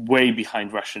 way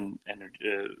behind Russian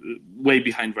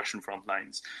front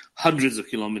lines, hundreds of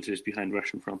kilometers behind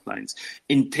Russian front lines,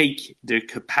 and take their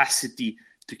capacity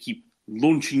to keep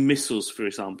launching missiles, for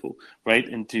example, right,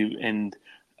 and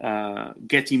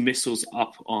getting missiles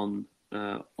up on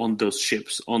those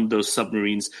ships, on those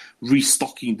submarines,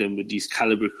 restocking them with these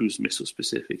Caliber cruise missiles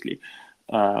specifically,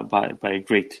 by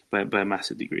a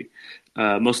massive degree.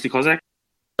 Mostly Kozak.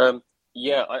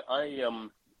 Yeah,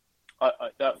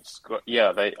 that's great.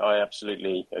 Yeah, I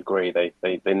absolutely agree.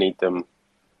 They need them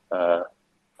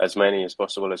as many as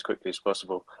possible, as quickly as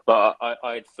possible. But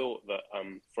I'd thought that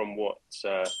from what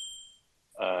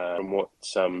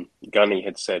Gunny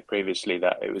had said previously,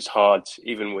 that it was hard,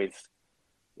 even with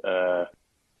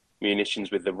munitions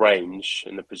with the range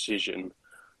and the precision,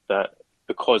 that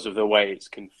because of the way it's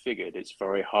configured, it's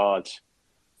very hard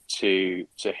to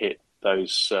hit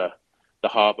those the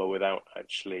harbour without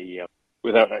actually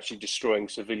destroying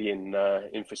civilian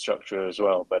infrastructure as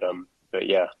well. But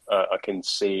yeah, I can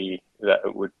see that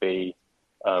it would be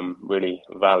really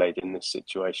valid in this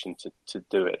situation to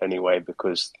do it anyway,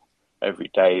 because every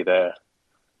day they're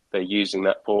using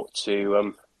that port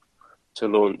to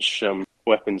launch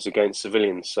weapons against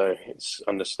civilians. So it's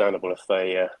understandable if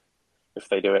they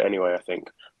do it anyway, I think.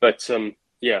 But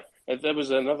yeah, there was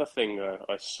another thing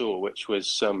I saw, which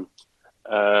was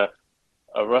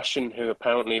a Russian who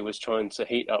apparently was trying to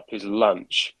heat up his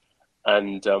lunch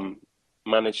and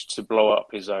managed to blow up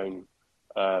his own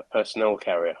personnel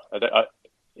carrier.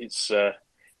 He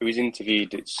was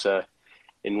interviewed. It's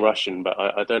in Russian, but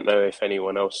I don't know if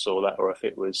anyone else saw that or if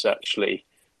it was actually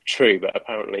true. But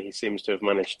apparently, he seems to have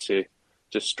managed to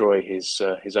destroy his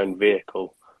own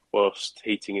vehicle whilst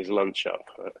heating his lunch up.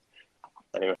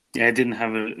 Anyway, yeah, I didn't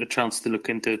have a chance to look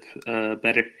into it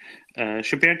better.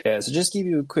 Shapir? Yeah, so just give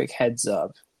you a quick heads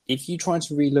up. If you try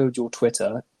to reload your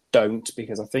Twitter, don't,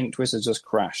 because I think Twitter just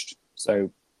crashed.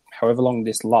 So however long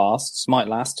this might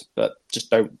last, but just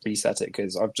don't reset it,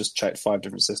 because I've just checked 5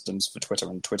 different systems for Twitter,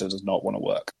 and Twitter does not want to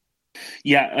work.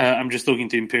 Yeah, I'm just talking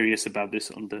to Imperius about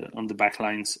this on the back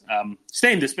lines.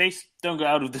 Stay in the space. Don't go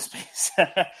out of the space,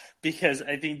 because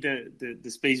I think the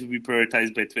space will be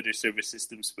prioritized by Twitter server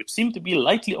systems, which seem to be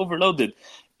lightly overloaded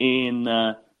in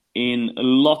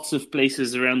lots of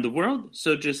places around the world.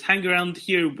 So just hang around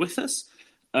here with us,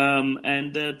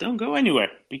 and don't go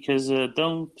anywhere, because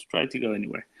don't try to go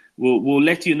anywhere. We'll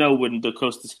let you know when the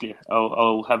coast is clear.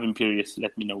 I'll have Imperius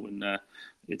let me know when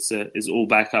it's all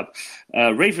back up.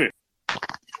 Raver.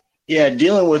 Yeah,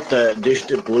 dealing with the dish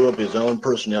that blew up his own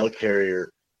personnel carrier,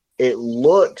 it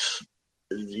looks,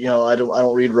 I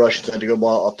don't read Russian, so I had to go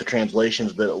off the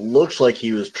translations, but it looks like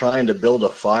he was trying to build a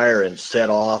fire and set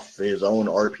off his own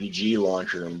RPG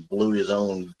launcher and blew his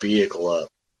own vehicle up.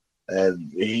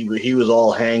 And he was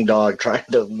all hangdog trying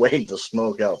to wave the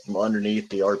smoke out from underneath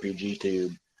the RPG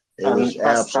tube.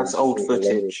 That's old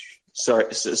footage. Sorry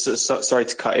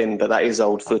to cut in, but that is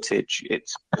old footage.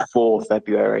 It's before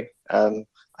February.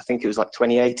 I think it was like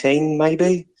 2018,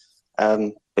 maybe.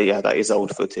 But yeah, that is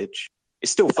old footage.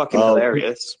 It's still fucking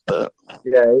hilarious, but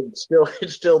yeah,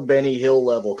 it's still Benny Hill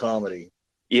level comedy.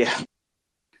 Yeah.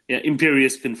 Yeah,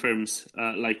 Imperius confirms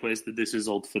likewise that this is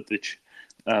old footage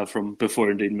from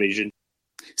before the invasion.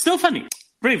 Still funny.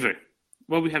 Braver.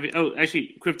 What we have? Oh,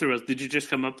 actually, Cryptoros, did you just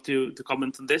come up to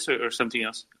comment on this or something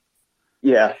else?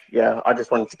 Yeah. I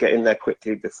just wanted to get in there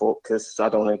quickly because I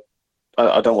don't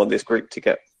want this group to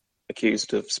get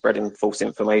accused of spreading false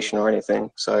information or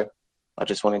anything. So I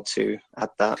just wanted to add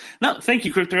that. No, thank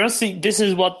you, Cryptoros. See, this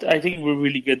is what I think we're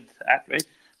really good at, right?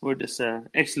 We're this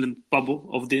excellent bubble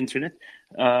of the internet,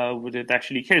 where it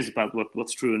actually cares about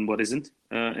what's true and what isn't,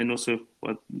 and also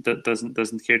what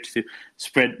doesn't care to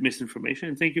spread misinformation.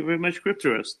 And thank you very much,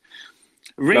 Cryptoros.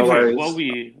 Raver,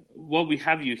 while we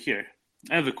have you here,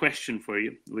 I have a question for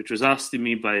you, which was asked to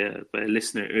me by a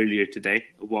listener earlier today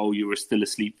while you were still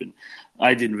asleep, and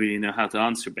I didn't really know how to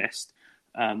answer best.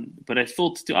 But I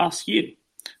thought to ask you.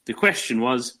 The question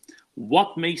was,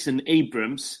 what makes an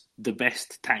Abrams the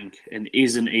best tank, and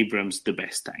is an Abrams the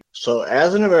best tank? So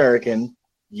as an American,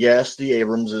 yes, the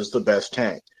Abrams is the best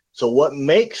tank. So what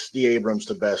makes the Abrams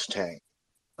the best tank?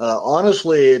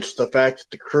 Honestly, it's the fact that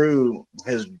the crew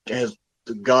has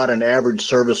got an average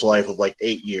service life of like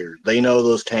 8 years. They know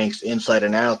those tanks inside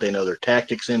and out. They know their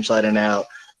tactics inside and out.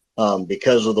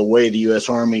 Because of the way the U.S.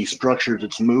 Army structures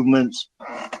its movements,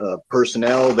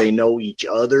 personnel, they know each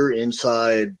other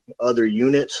inside other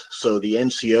units. So the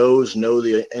NCOs know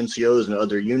the NCOs and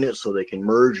other units, so they can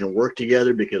merge and work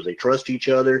together because they trust each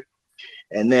other.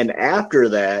 And then after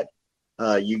that,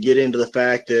 you get into the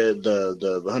fact that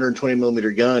the 120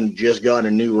 millimeter gun just got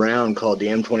a new round called the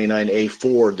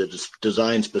M29A4 that is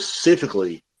designed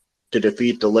specifically to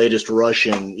defeat the latest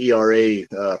Russian ERA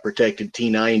protected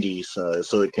T-90s,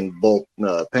 so it can both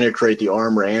penetrate the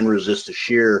armor and resist the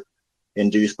shear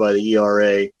induced by the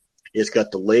ERA. It's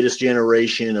got the latest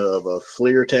generation of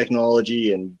FLIR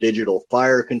technology and digital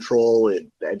fire control. It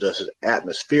does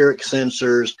atmospheric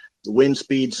sensors, wind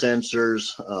speed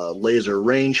sensors, laser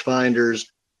rangefinders.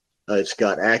 It's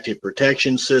got active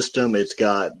protection system. It's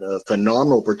got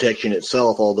phenomenal protection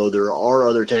itself, although there are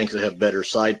other tanks that have better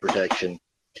side protection.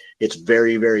 It's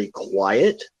very, very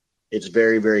quiet. It's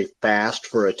very, very fast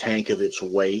for a tank of its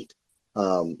weight.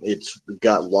 It's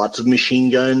got lots of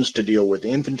machine guns to deal with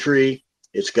infantry.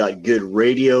 It's got good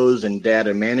radios and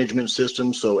data management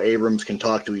systems, so Abrams can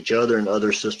talk to each other and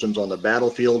other systems on the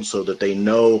battlefield so that they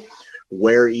know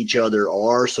where each other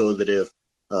are, so that if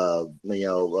a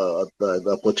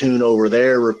platoon over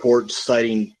there reports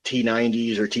sighting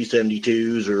T-90s or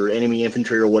T-72s or enemy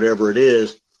infantry or whatever it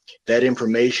is, that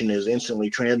information is instantly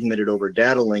transmitted over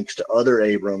data links to other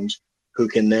Abrams, who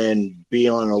can then be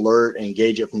on alert,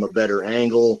 engage it from a better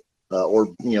angle, or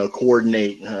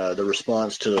coordinate the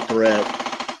response to the threat.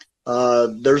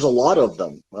 There's a lot of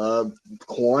them.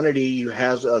 Quantity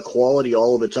has a quality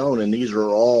all of its own, and these are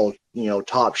all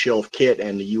top shelf kit,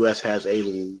 and the U.S. has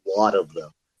a lot of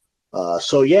them.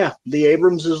 So yeah, the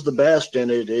Abrams is the best, and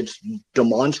it's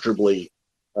demonstrably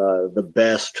the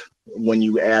best when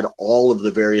you add all of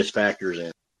the various factors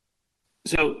in.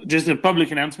 So just a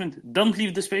public announcement, don't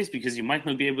leave the space because you might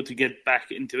not be able to get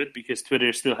back into it because Twitter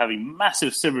is still having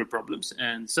massive server problems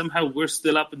and somehow we're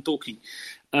still up and talking.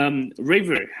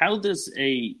 Raver, how does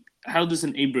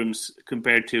an Abrams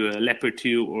compare to a Leopard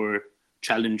 2 or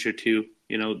Challenger 2,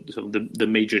 so the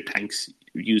major tanks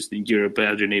used in Europe by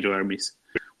other NATO armies?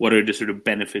 What are the sort of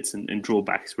benefits and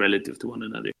drawbacks relative to one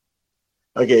another?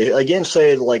 Okay, again,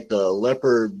 say like the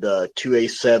Leopard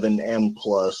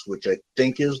 2A7M+, which I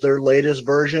think is their latest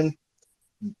version.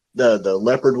 The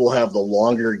Leopard will have the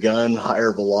longer gun,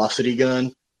 higher velocity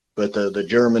gun, but the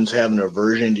Germans have an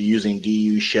aversion to using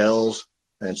DU shells,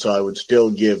 and so I would still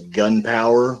give gun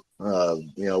power,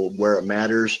 where it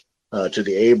matters, to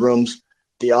the Abrams.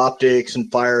 The optics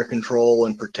and fire control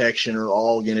and protection are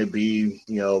all going to be,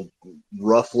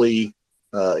 roughly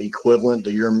equivalent.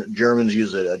 The Germans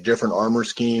use a different armor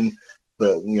scheme,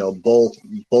 but both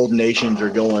nations are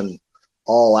going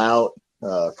all out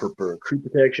for crew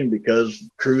protection because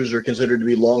crews are considered to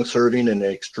be long-serving and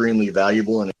extremely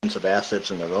valuable and expensive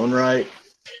assets in their own right.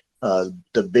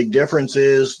 The big difference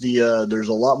is there's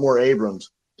a lot more Abrams.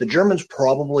 The Germans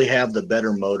probably have the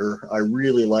better motor. I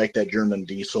really like that German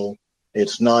diesel.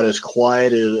 It's not as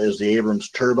quiet as the Abrams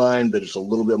turbine, but it's a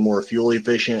little bit more fuel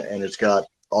efficient, and it's got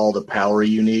all the power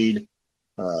you need.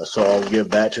 So I'll give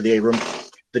that to the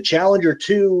Abrams. The Challenger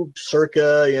 2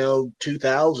 circa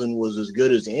 2000 was as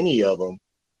good as any of them,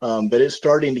 but it's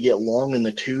starting to get long in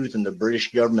the tooth, and the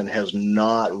British government has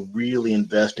not really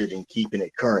invested in keeping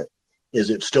it current. Is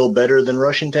it still better than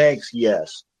Russian tanks?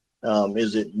 Yes.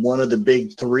 Is it one of the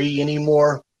big three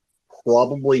anymore?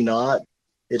 Probably not.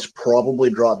 It's probably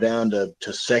dropped down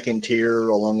to second tier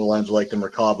along the lines like the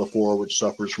Merkava 4, which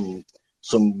suffers from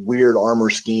some weird armor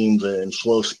schemes and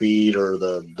slow speed, or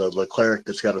the Leclerc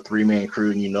that's got a 3-man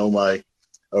crew, and my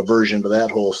aversion to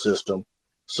that whole system.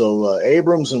 So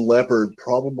Abrams and Leopard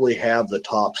probably have the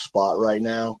top spot right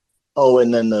now. Oh,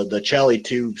 and then the Charlie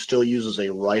 2 still uses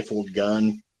a rifled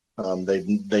gun.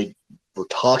 They were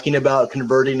talking about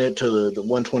converting it to the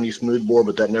 120 smoothbore,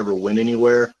 but that never went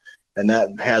anywhere. And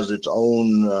that has its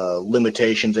own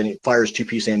limitations, and it fires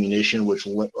 2-piece ammunition, which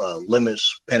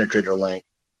limits penetrator length.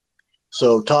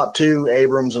 So top two,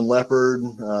 Abrams and Leopard.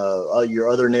 Your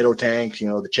other NATO tanks,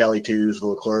 the Charlie 2s, the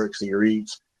Leclercs, the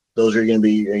Urites, those are going to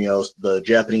be, the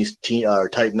Japanese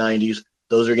Type 90s.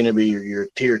 Those are going to be your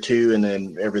tier 2, and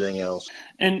then everything else.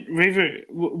 And Raver,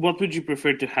 what would you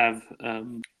prefer to have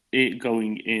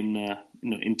going in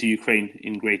into Ukraine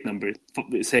in great numbers?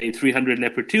 Say 300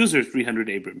 Leopard 2s or 300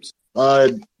 Abrams?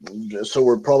 So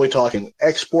we're probably talking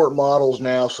export models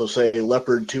now. So say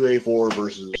Leopard 2A4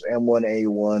 versus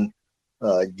M1A1.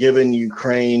 given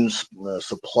Ukraine's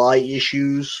supply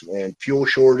issues and fuel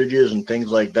shortages and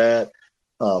things like that,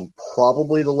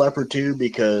 probably the Leopard 2,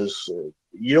 because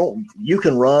you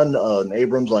can run an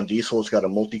Abrams on diesel. It's got a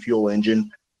multi-fuel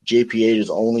engine. JP-8 is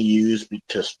only used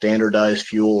to standardize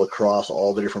fuel across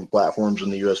all the different platforms in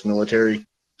the U.S. military.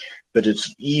 But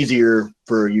it's easier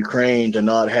for Ukraine to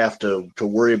not have to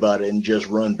worry about it and just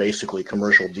run basically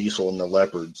commercial diesel in the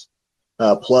Leopards.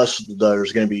 Plus,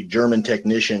 there's going to be German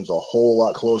technicians a whole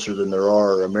lot closer than there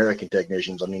are American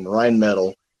technicians. I mean,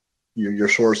 Rheinmetall, your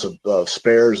source of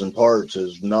spares and parts,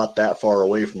 is not that far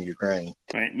away from Ukraine.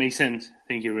 Right, makes sense.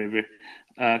 Thank you, River.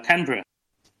 Canberra.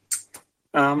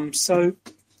 So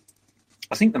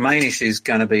I think the main issue is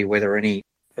going to be whether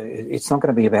it's not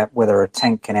going to be about whether a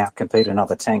tank can outcompete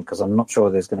another tank, because I'm not sure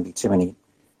there's going to be too many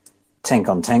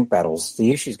tank-on-tank battles.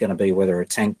 The issue is going to be whether a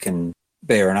tank can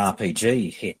bear an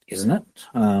RPG hit, isn't it?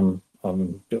 I'm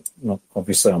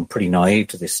pretty naive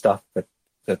to this stuff, but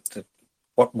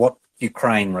what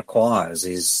Ukraine requires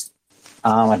is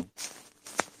armoured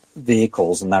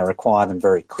vehicles, and they require them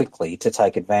very quickly to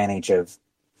take advantage of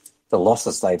the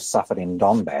losses they've suffered in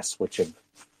Donbass, which have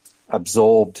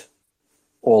absorbed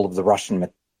all of the Russian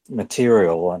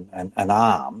material and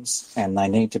arms, and they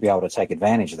need to be able to take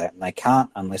advantage of that, and they can't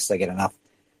unless they get enough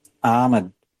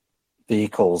armoured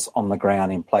vehicles on the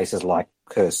ground in places like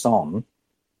Kherson,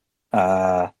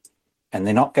 and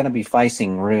they're not going to be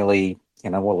facing really,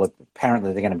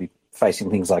 apparently they're going to be facing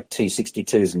things like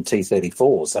T-62s and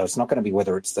T-34s, so it's not going to be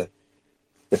whether it's the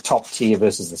top tier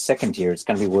versus the second tier. It's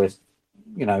going to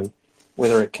be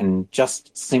whether it can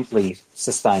just simply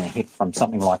sustain a hit from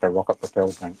something like a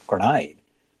rocket-propelled grenade.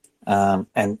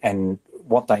 And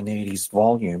what they need is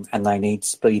volume, and they need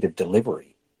speed of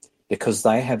delivery, because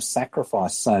they have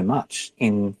sacrificed so much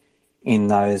in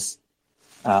those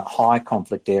high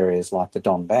conflict areas like the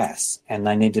Donbass, and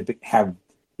they need to have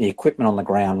the equipment on the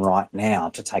ground right now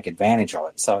to take advantage of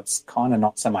it. So it's kind of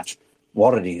not so much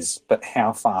what it is, but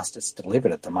how fast it's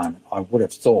delivered at the moment, I would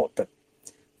have thought, but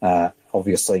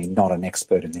obviously not an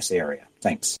expert in this area.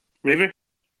 Thanks. River?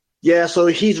 Yeah, so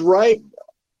he's right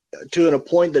to a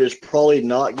point that it's probably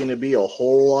not going to be a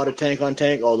whole lot of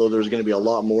tank-on-tank, although there's going to be a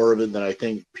lot more of it than I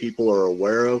think people are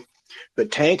aware of.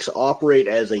 But tanks operate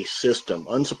as a system.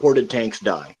 Unsupported tanks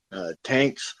die.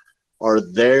 Tanks are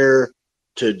there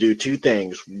to do two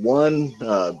things. One,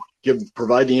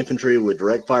 provide the infantry with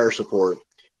direct fire support.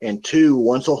 And two,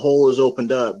 once a hole is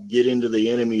opened up, get into the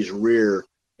enemy's rear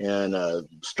and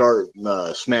start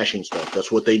smashing stuff.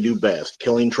 That's what they do best.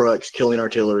 Killing trucks, killing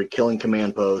artillery, killing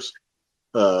command posts.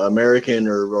 American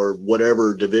or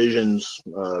whatever divisions,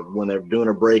 when they're doing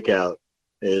a breakout,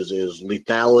 is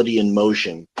lethality in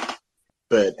motion.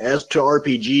 But as to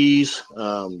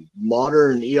RPGs,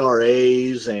 modern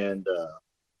ERAs and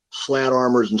slat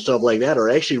armors and stuff like that are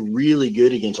actually really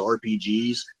good against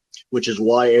RPGs, which is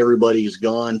why everybody's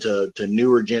gone to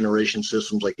newer generation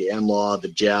systems like the MLAW, the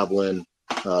Javelin,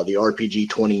 the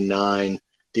RPG-29.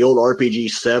 The old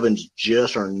RPG-7s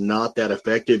just are not that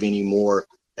effective anymore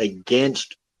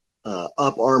against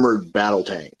up-armored battle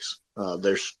tanks.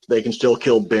 They can still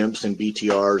kill BIMPs and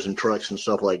BTRs and trucks and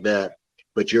stuff like that,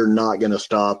 but you're not going to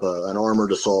stop an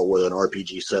armored assault with an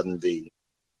RPG-7V.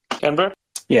 Canberra?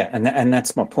 Yeah, and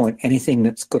that's my point. Anything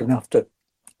that's good enough to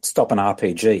stop an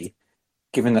RPG,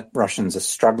 given that Russians are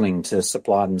struggling to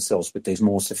supply themselves with these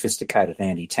more sophisticated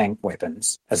anti-tank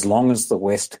weapons, as long as the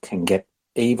West can get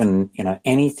even,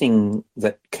 anything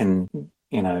that can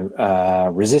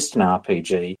resist an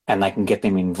RPG, and they can get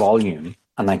them in volume,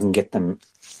 and they can get them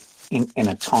in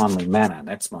a timely manner.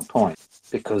 That's my point.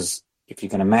 Because if you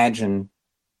can imagine,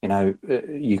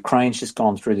 Ukraine's just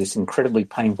gone through this incredibly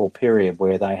painful period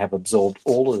where they have absorbed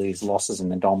all of these losses in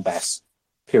the Donbass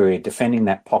period, defending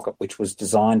that pocket which was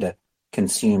designed to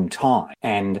consume time,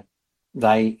 and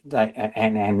they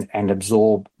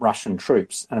absorb Russian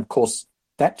troops. And of course,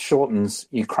 that shortens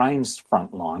Ukraine's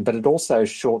front line, but it also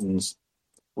shortens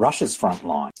Russia's front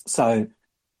line. So,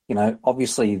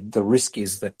 obviously the risk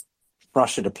is that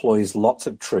Russia deploys lots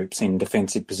of troops in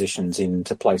defensive positions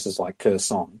into places like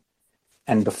Kherson.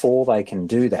 And before they can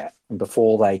do that, and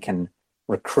before they can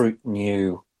recruit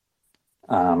new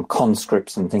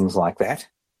conscripts and things like that,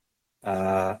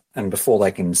 and before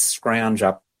they can scrounge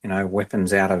up,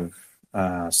 weapons out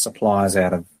of supplies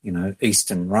out of,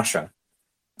 Eastern Russia,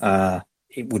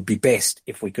 it would be best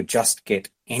if we could just get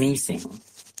anything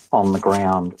on the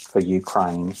ground for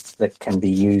Ukraine that can be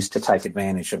used to take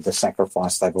advantage of the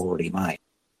sacrifice they've already made.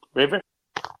 River?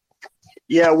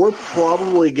 Yeah, we're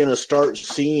probably going to start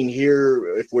seeing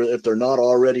here, if they're not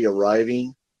already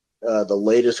arriving, the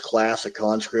latest class of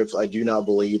conscripts. I do not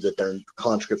believe that their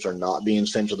conscripts are not being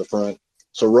sent to the front.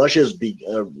 So Russia's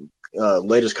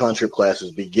latest conscript class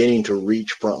is beginning to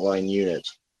reach frontline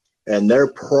units. And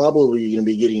they're probably going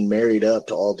to be getting married up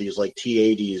to all these like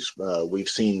T-80s we've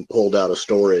seen pulled out of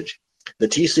storage. The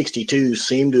T-62s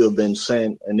seem to have been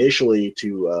sent initially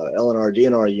to LNR,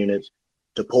 DNR units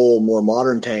to pull more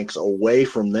modern tanks away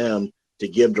from them to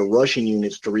give to Russian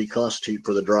units to reconstitute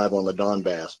for the drive on the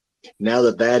Donbass. Now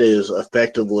that is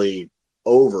effectively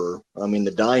over, I mean,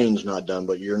 the dying's not done,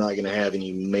 but you're not going to have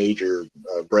any major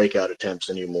breakout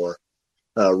attempts anymore.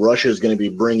 Russia is going to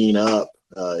be bringing up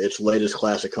its latest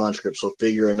class of conscripts, so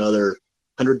figure another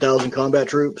 100,000 combat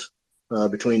troops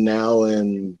between now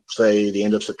and, say, the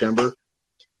end of September.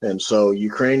 And so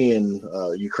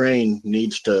Ukraine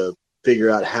needs to figure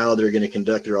out how they're going to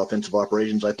conduct their offensive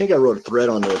operations. I think I wrote a thread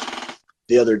on this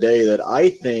the other day that I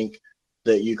think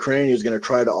that Ukraine is going to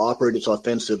try to operate its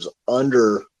offensives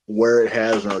under where it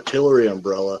has an artillery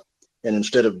umbrella, and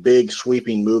instead of big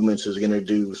sweeping movements is going to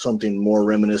do something more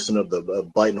reminiscent of the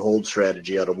bite and hold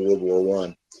strategy out of World War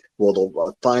I. Well,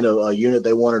 they'll find a unit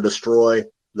they want to destroy,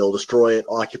 they'll destroy it,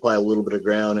 occupy a little bit of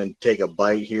ground, and take a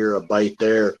bite here, a bite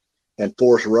there, and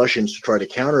force Russians to try to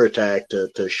counterattack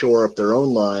to shore up their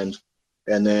own lines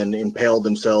and then impale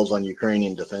themselves on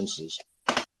Ukrainian defenses.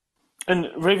 And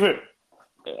Raver,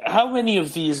 how many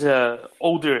of these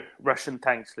older Russian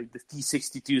tanks, like the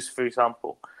T-62s, for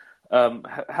example,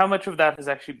 how much of that has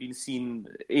actually been seen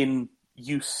in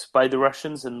use by the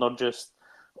Russians and not just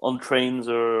on trains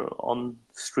or on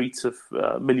streets of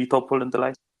Melitopol and the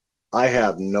like? I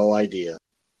have no idea.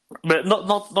 But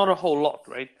not a whole lot,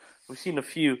 right? We've seen a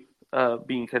few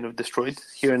being kind of destroyed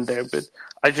here and there, but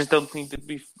I just don't think that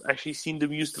we've actually seen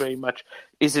them used very much.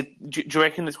 Do you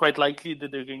reckon it's quite likely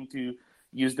that they're going to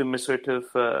use them as sort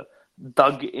of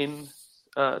dug-in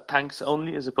tanks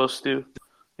only, as opposed to,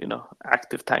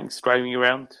 active tanks driving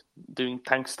around doing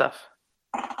tank stuff?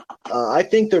 I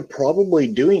think they're probably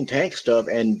doing tank stuff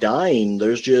and dying.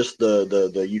 There's just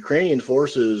the Ukrainian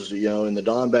forces, in the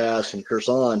Donbass and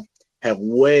Kherson have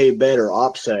way better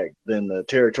OPSEC than the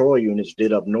territorial units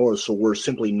did up north, so we're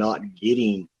simply not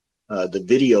getting the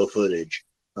video footage.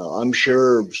 I'm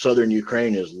sure southern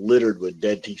Ukraine is littered with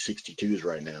dead T-62s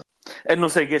right now. And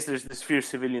also, I guess there's fewer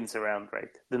civilians around, right,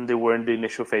 than there were in the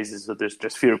initial phases, so there's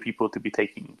just fewer people to be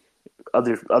taking,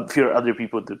 fewer other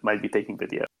people that might be taking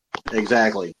video.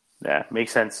 Exactly. Yeah,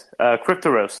 makes sense.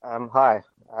 Cryptoros. Hi.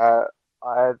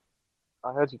 I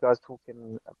heard you guys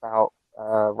talking about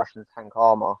Russian tank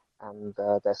armor and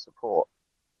their support,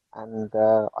 and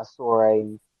I saw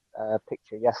a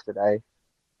picture yesterday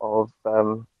of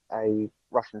a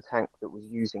Russian tank that was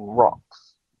using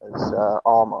rocks as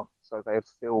armor. So they had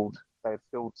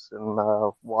filled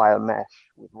some wire mesh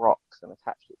with rocks and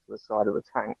attached it to the side of the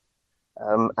tank.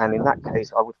 And in that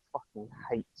case, I would fucking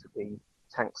hate to be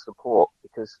tank support,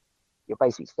 because you're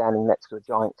basically standing next to a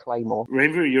giant claymore.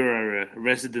 Raver, you're a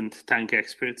resident tank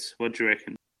expert. What do you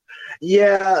reckon?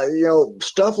 Yeah,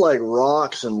 stuff like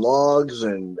rocks and logs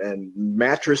and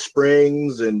mattress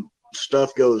springs and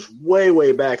stuff goes way,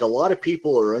 way back. A lot of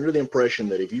people are under the impression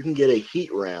that if you can get a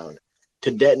heat round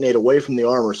to detonate away from the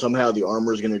armor, somehow the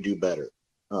armor is going to do better.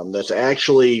 That's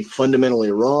actually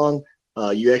fundamentally wrong.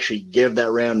 You actually give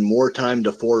that round more time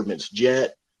to form its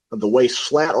jet. The way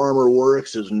slat armor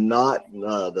works is not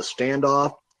the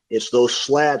standoff. It's those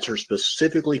slats are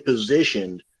specifically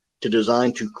positioned to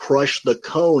design to crush the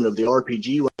cone of the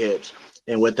RPG hits,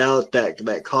 and without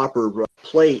that copper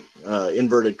plate,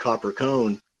 inverted copper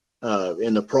cone,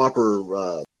 in the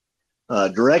proper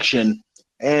direction,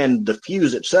 and the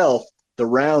fuse itself, the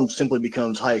round simply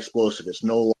becomes high explosive. It's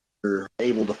no longer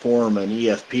able to form an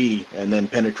EFP and then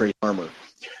penetrate armor.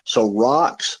 So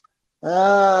rocks,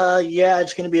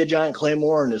 it's going to be a giant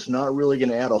claymore, and it's not really going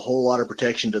to add a whole lot of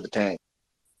protection to the tank.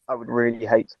 I would really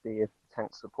hate to be a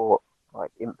tank support,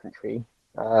 like infantry,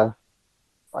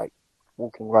 like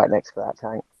walking right next to that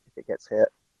tank. If it gets hit,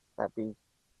 that'd be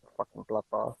a fucking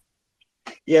bloodbath.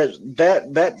 Yeah,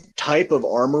 that type of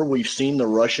armor we've seen the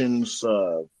Russians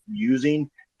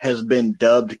using has been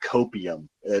dubbed copium.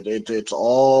 It's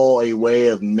all a way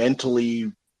of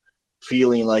mentally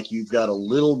feeling like you've got a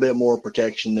little bit more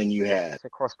protection than you had. It's a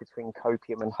cross between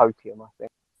copium and hopium, I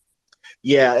think.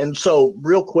 Yeah, and so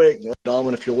real quick,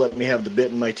 Domin, if you'll let me have the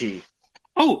bit in my teeth.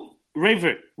 Oh,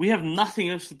 Raver, we have nothing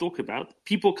else to talk about.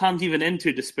 People can't even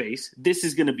enter the space. This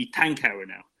is going to be tank hour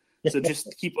now. So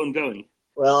just keep on going.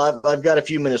 Well, I've got a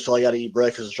few minutes, so I got to eat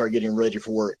breakfast and start getting ready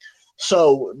for work.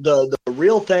 So the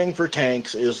real thing for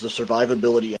tanks is the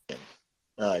survivability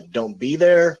engine. Don't be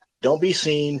there. Don't be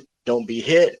seen. Don't be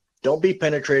hit. Don't be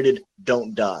penetrated.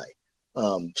 Don't die.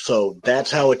 So that's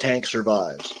how a tank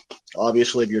survives.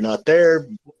 Obviously, if you're not there.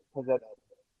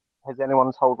 has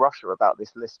anyone told Russia about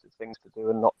this list of things to do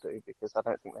and not do? Because I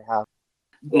don't think they have.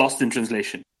 Lost in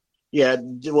translation. Yeah,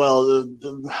 well,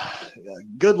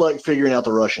 good luck figuring out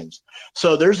the Russians.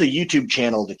 So there's a YouTube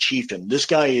channel, The Chieftain. This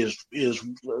guy is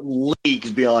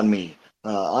leagues beyond me.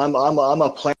 I'm a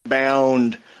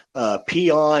plant-bound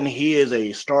peon. He is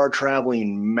a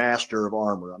star-traveling master of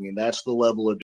armor. I mean, that's the level of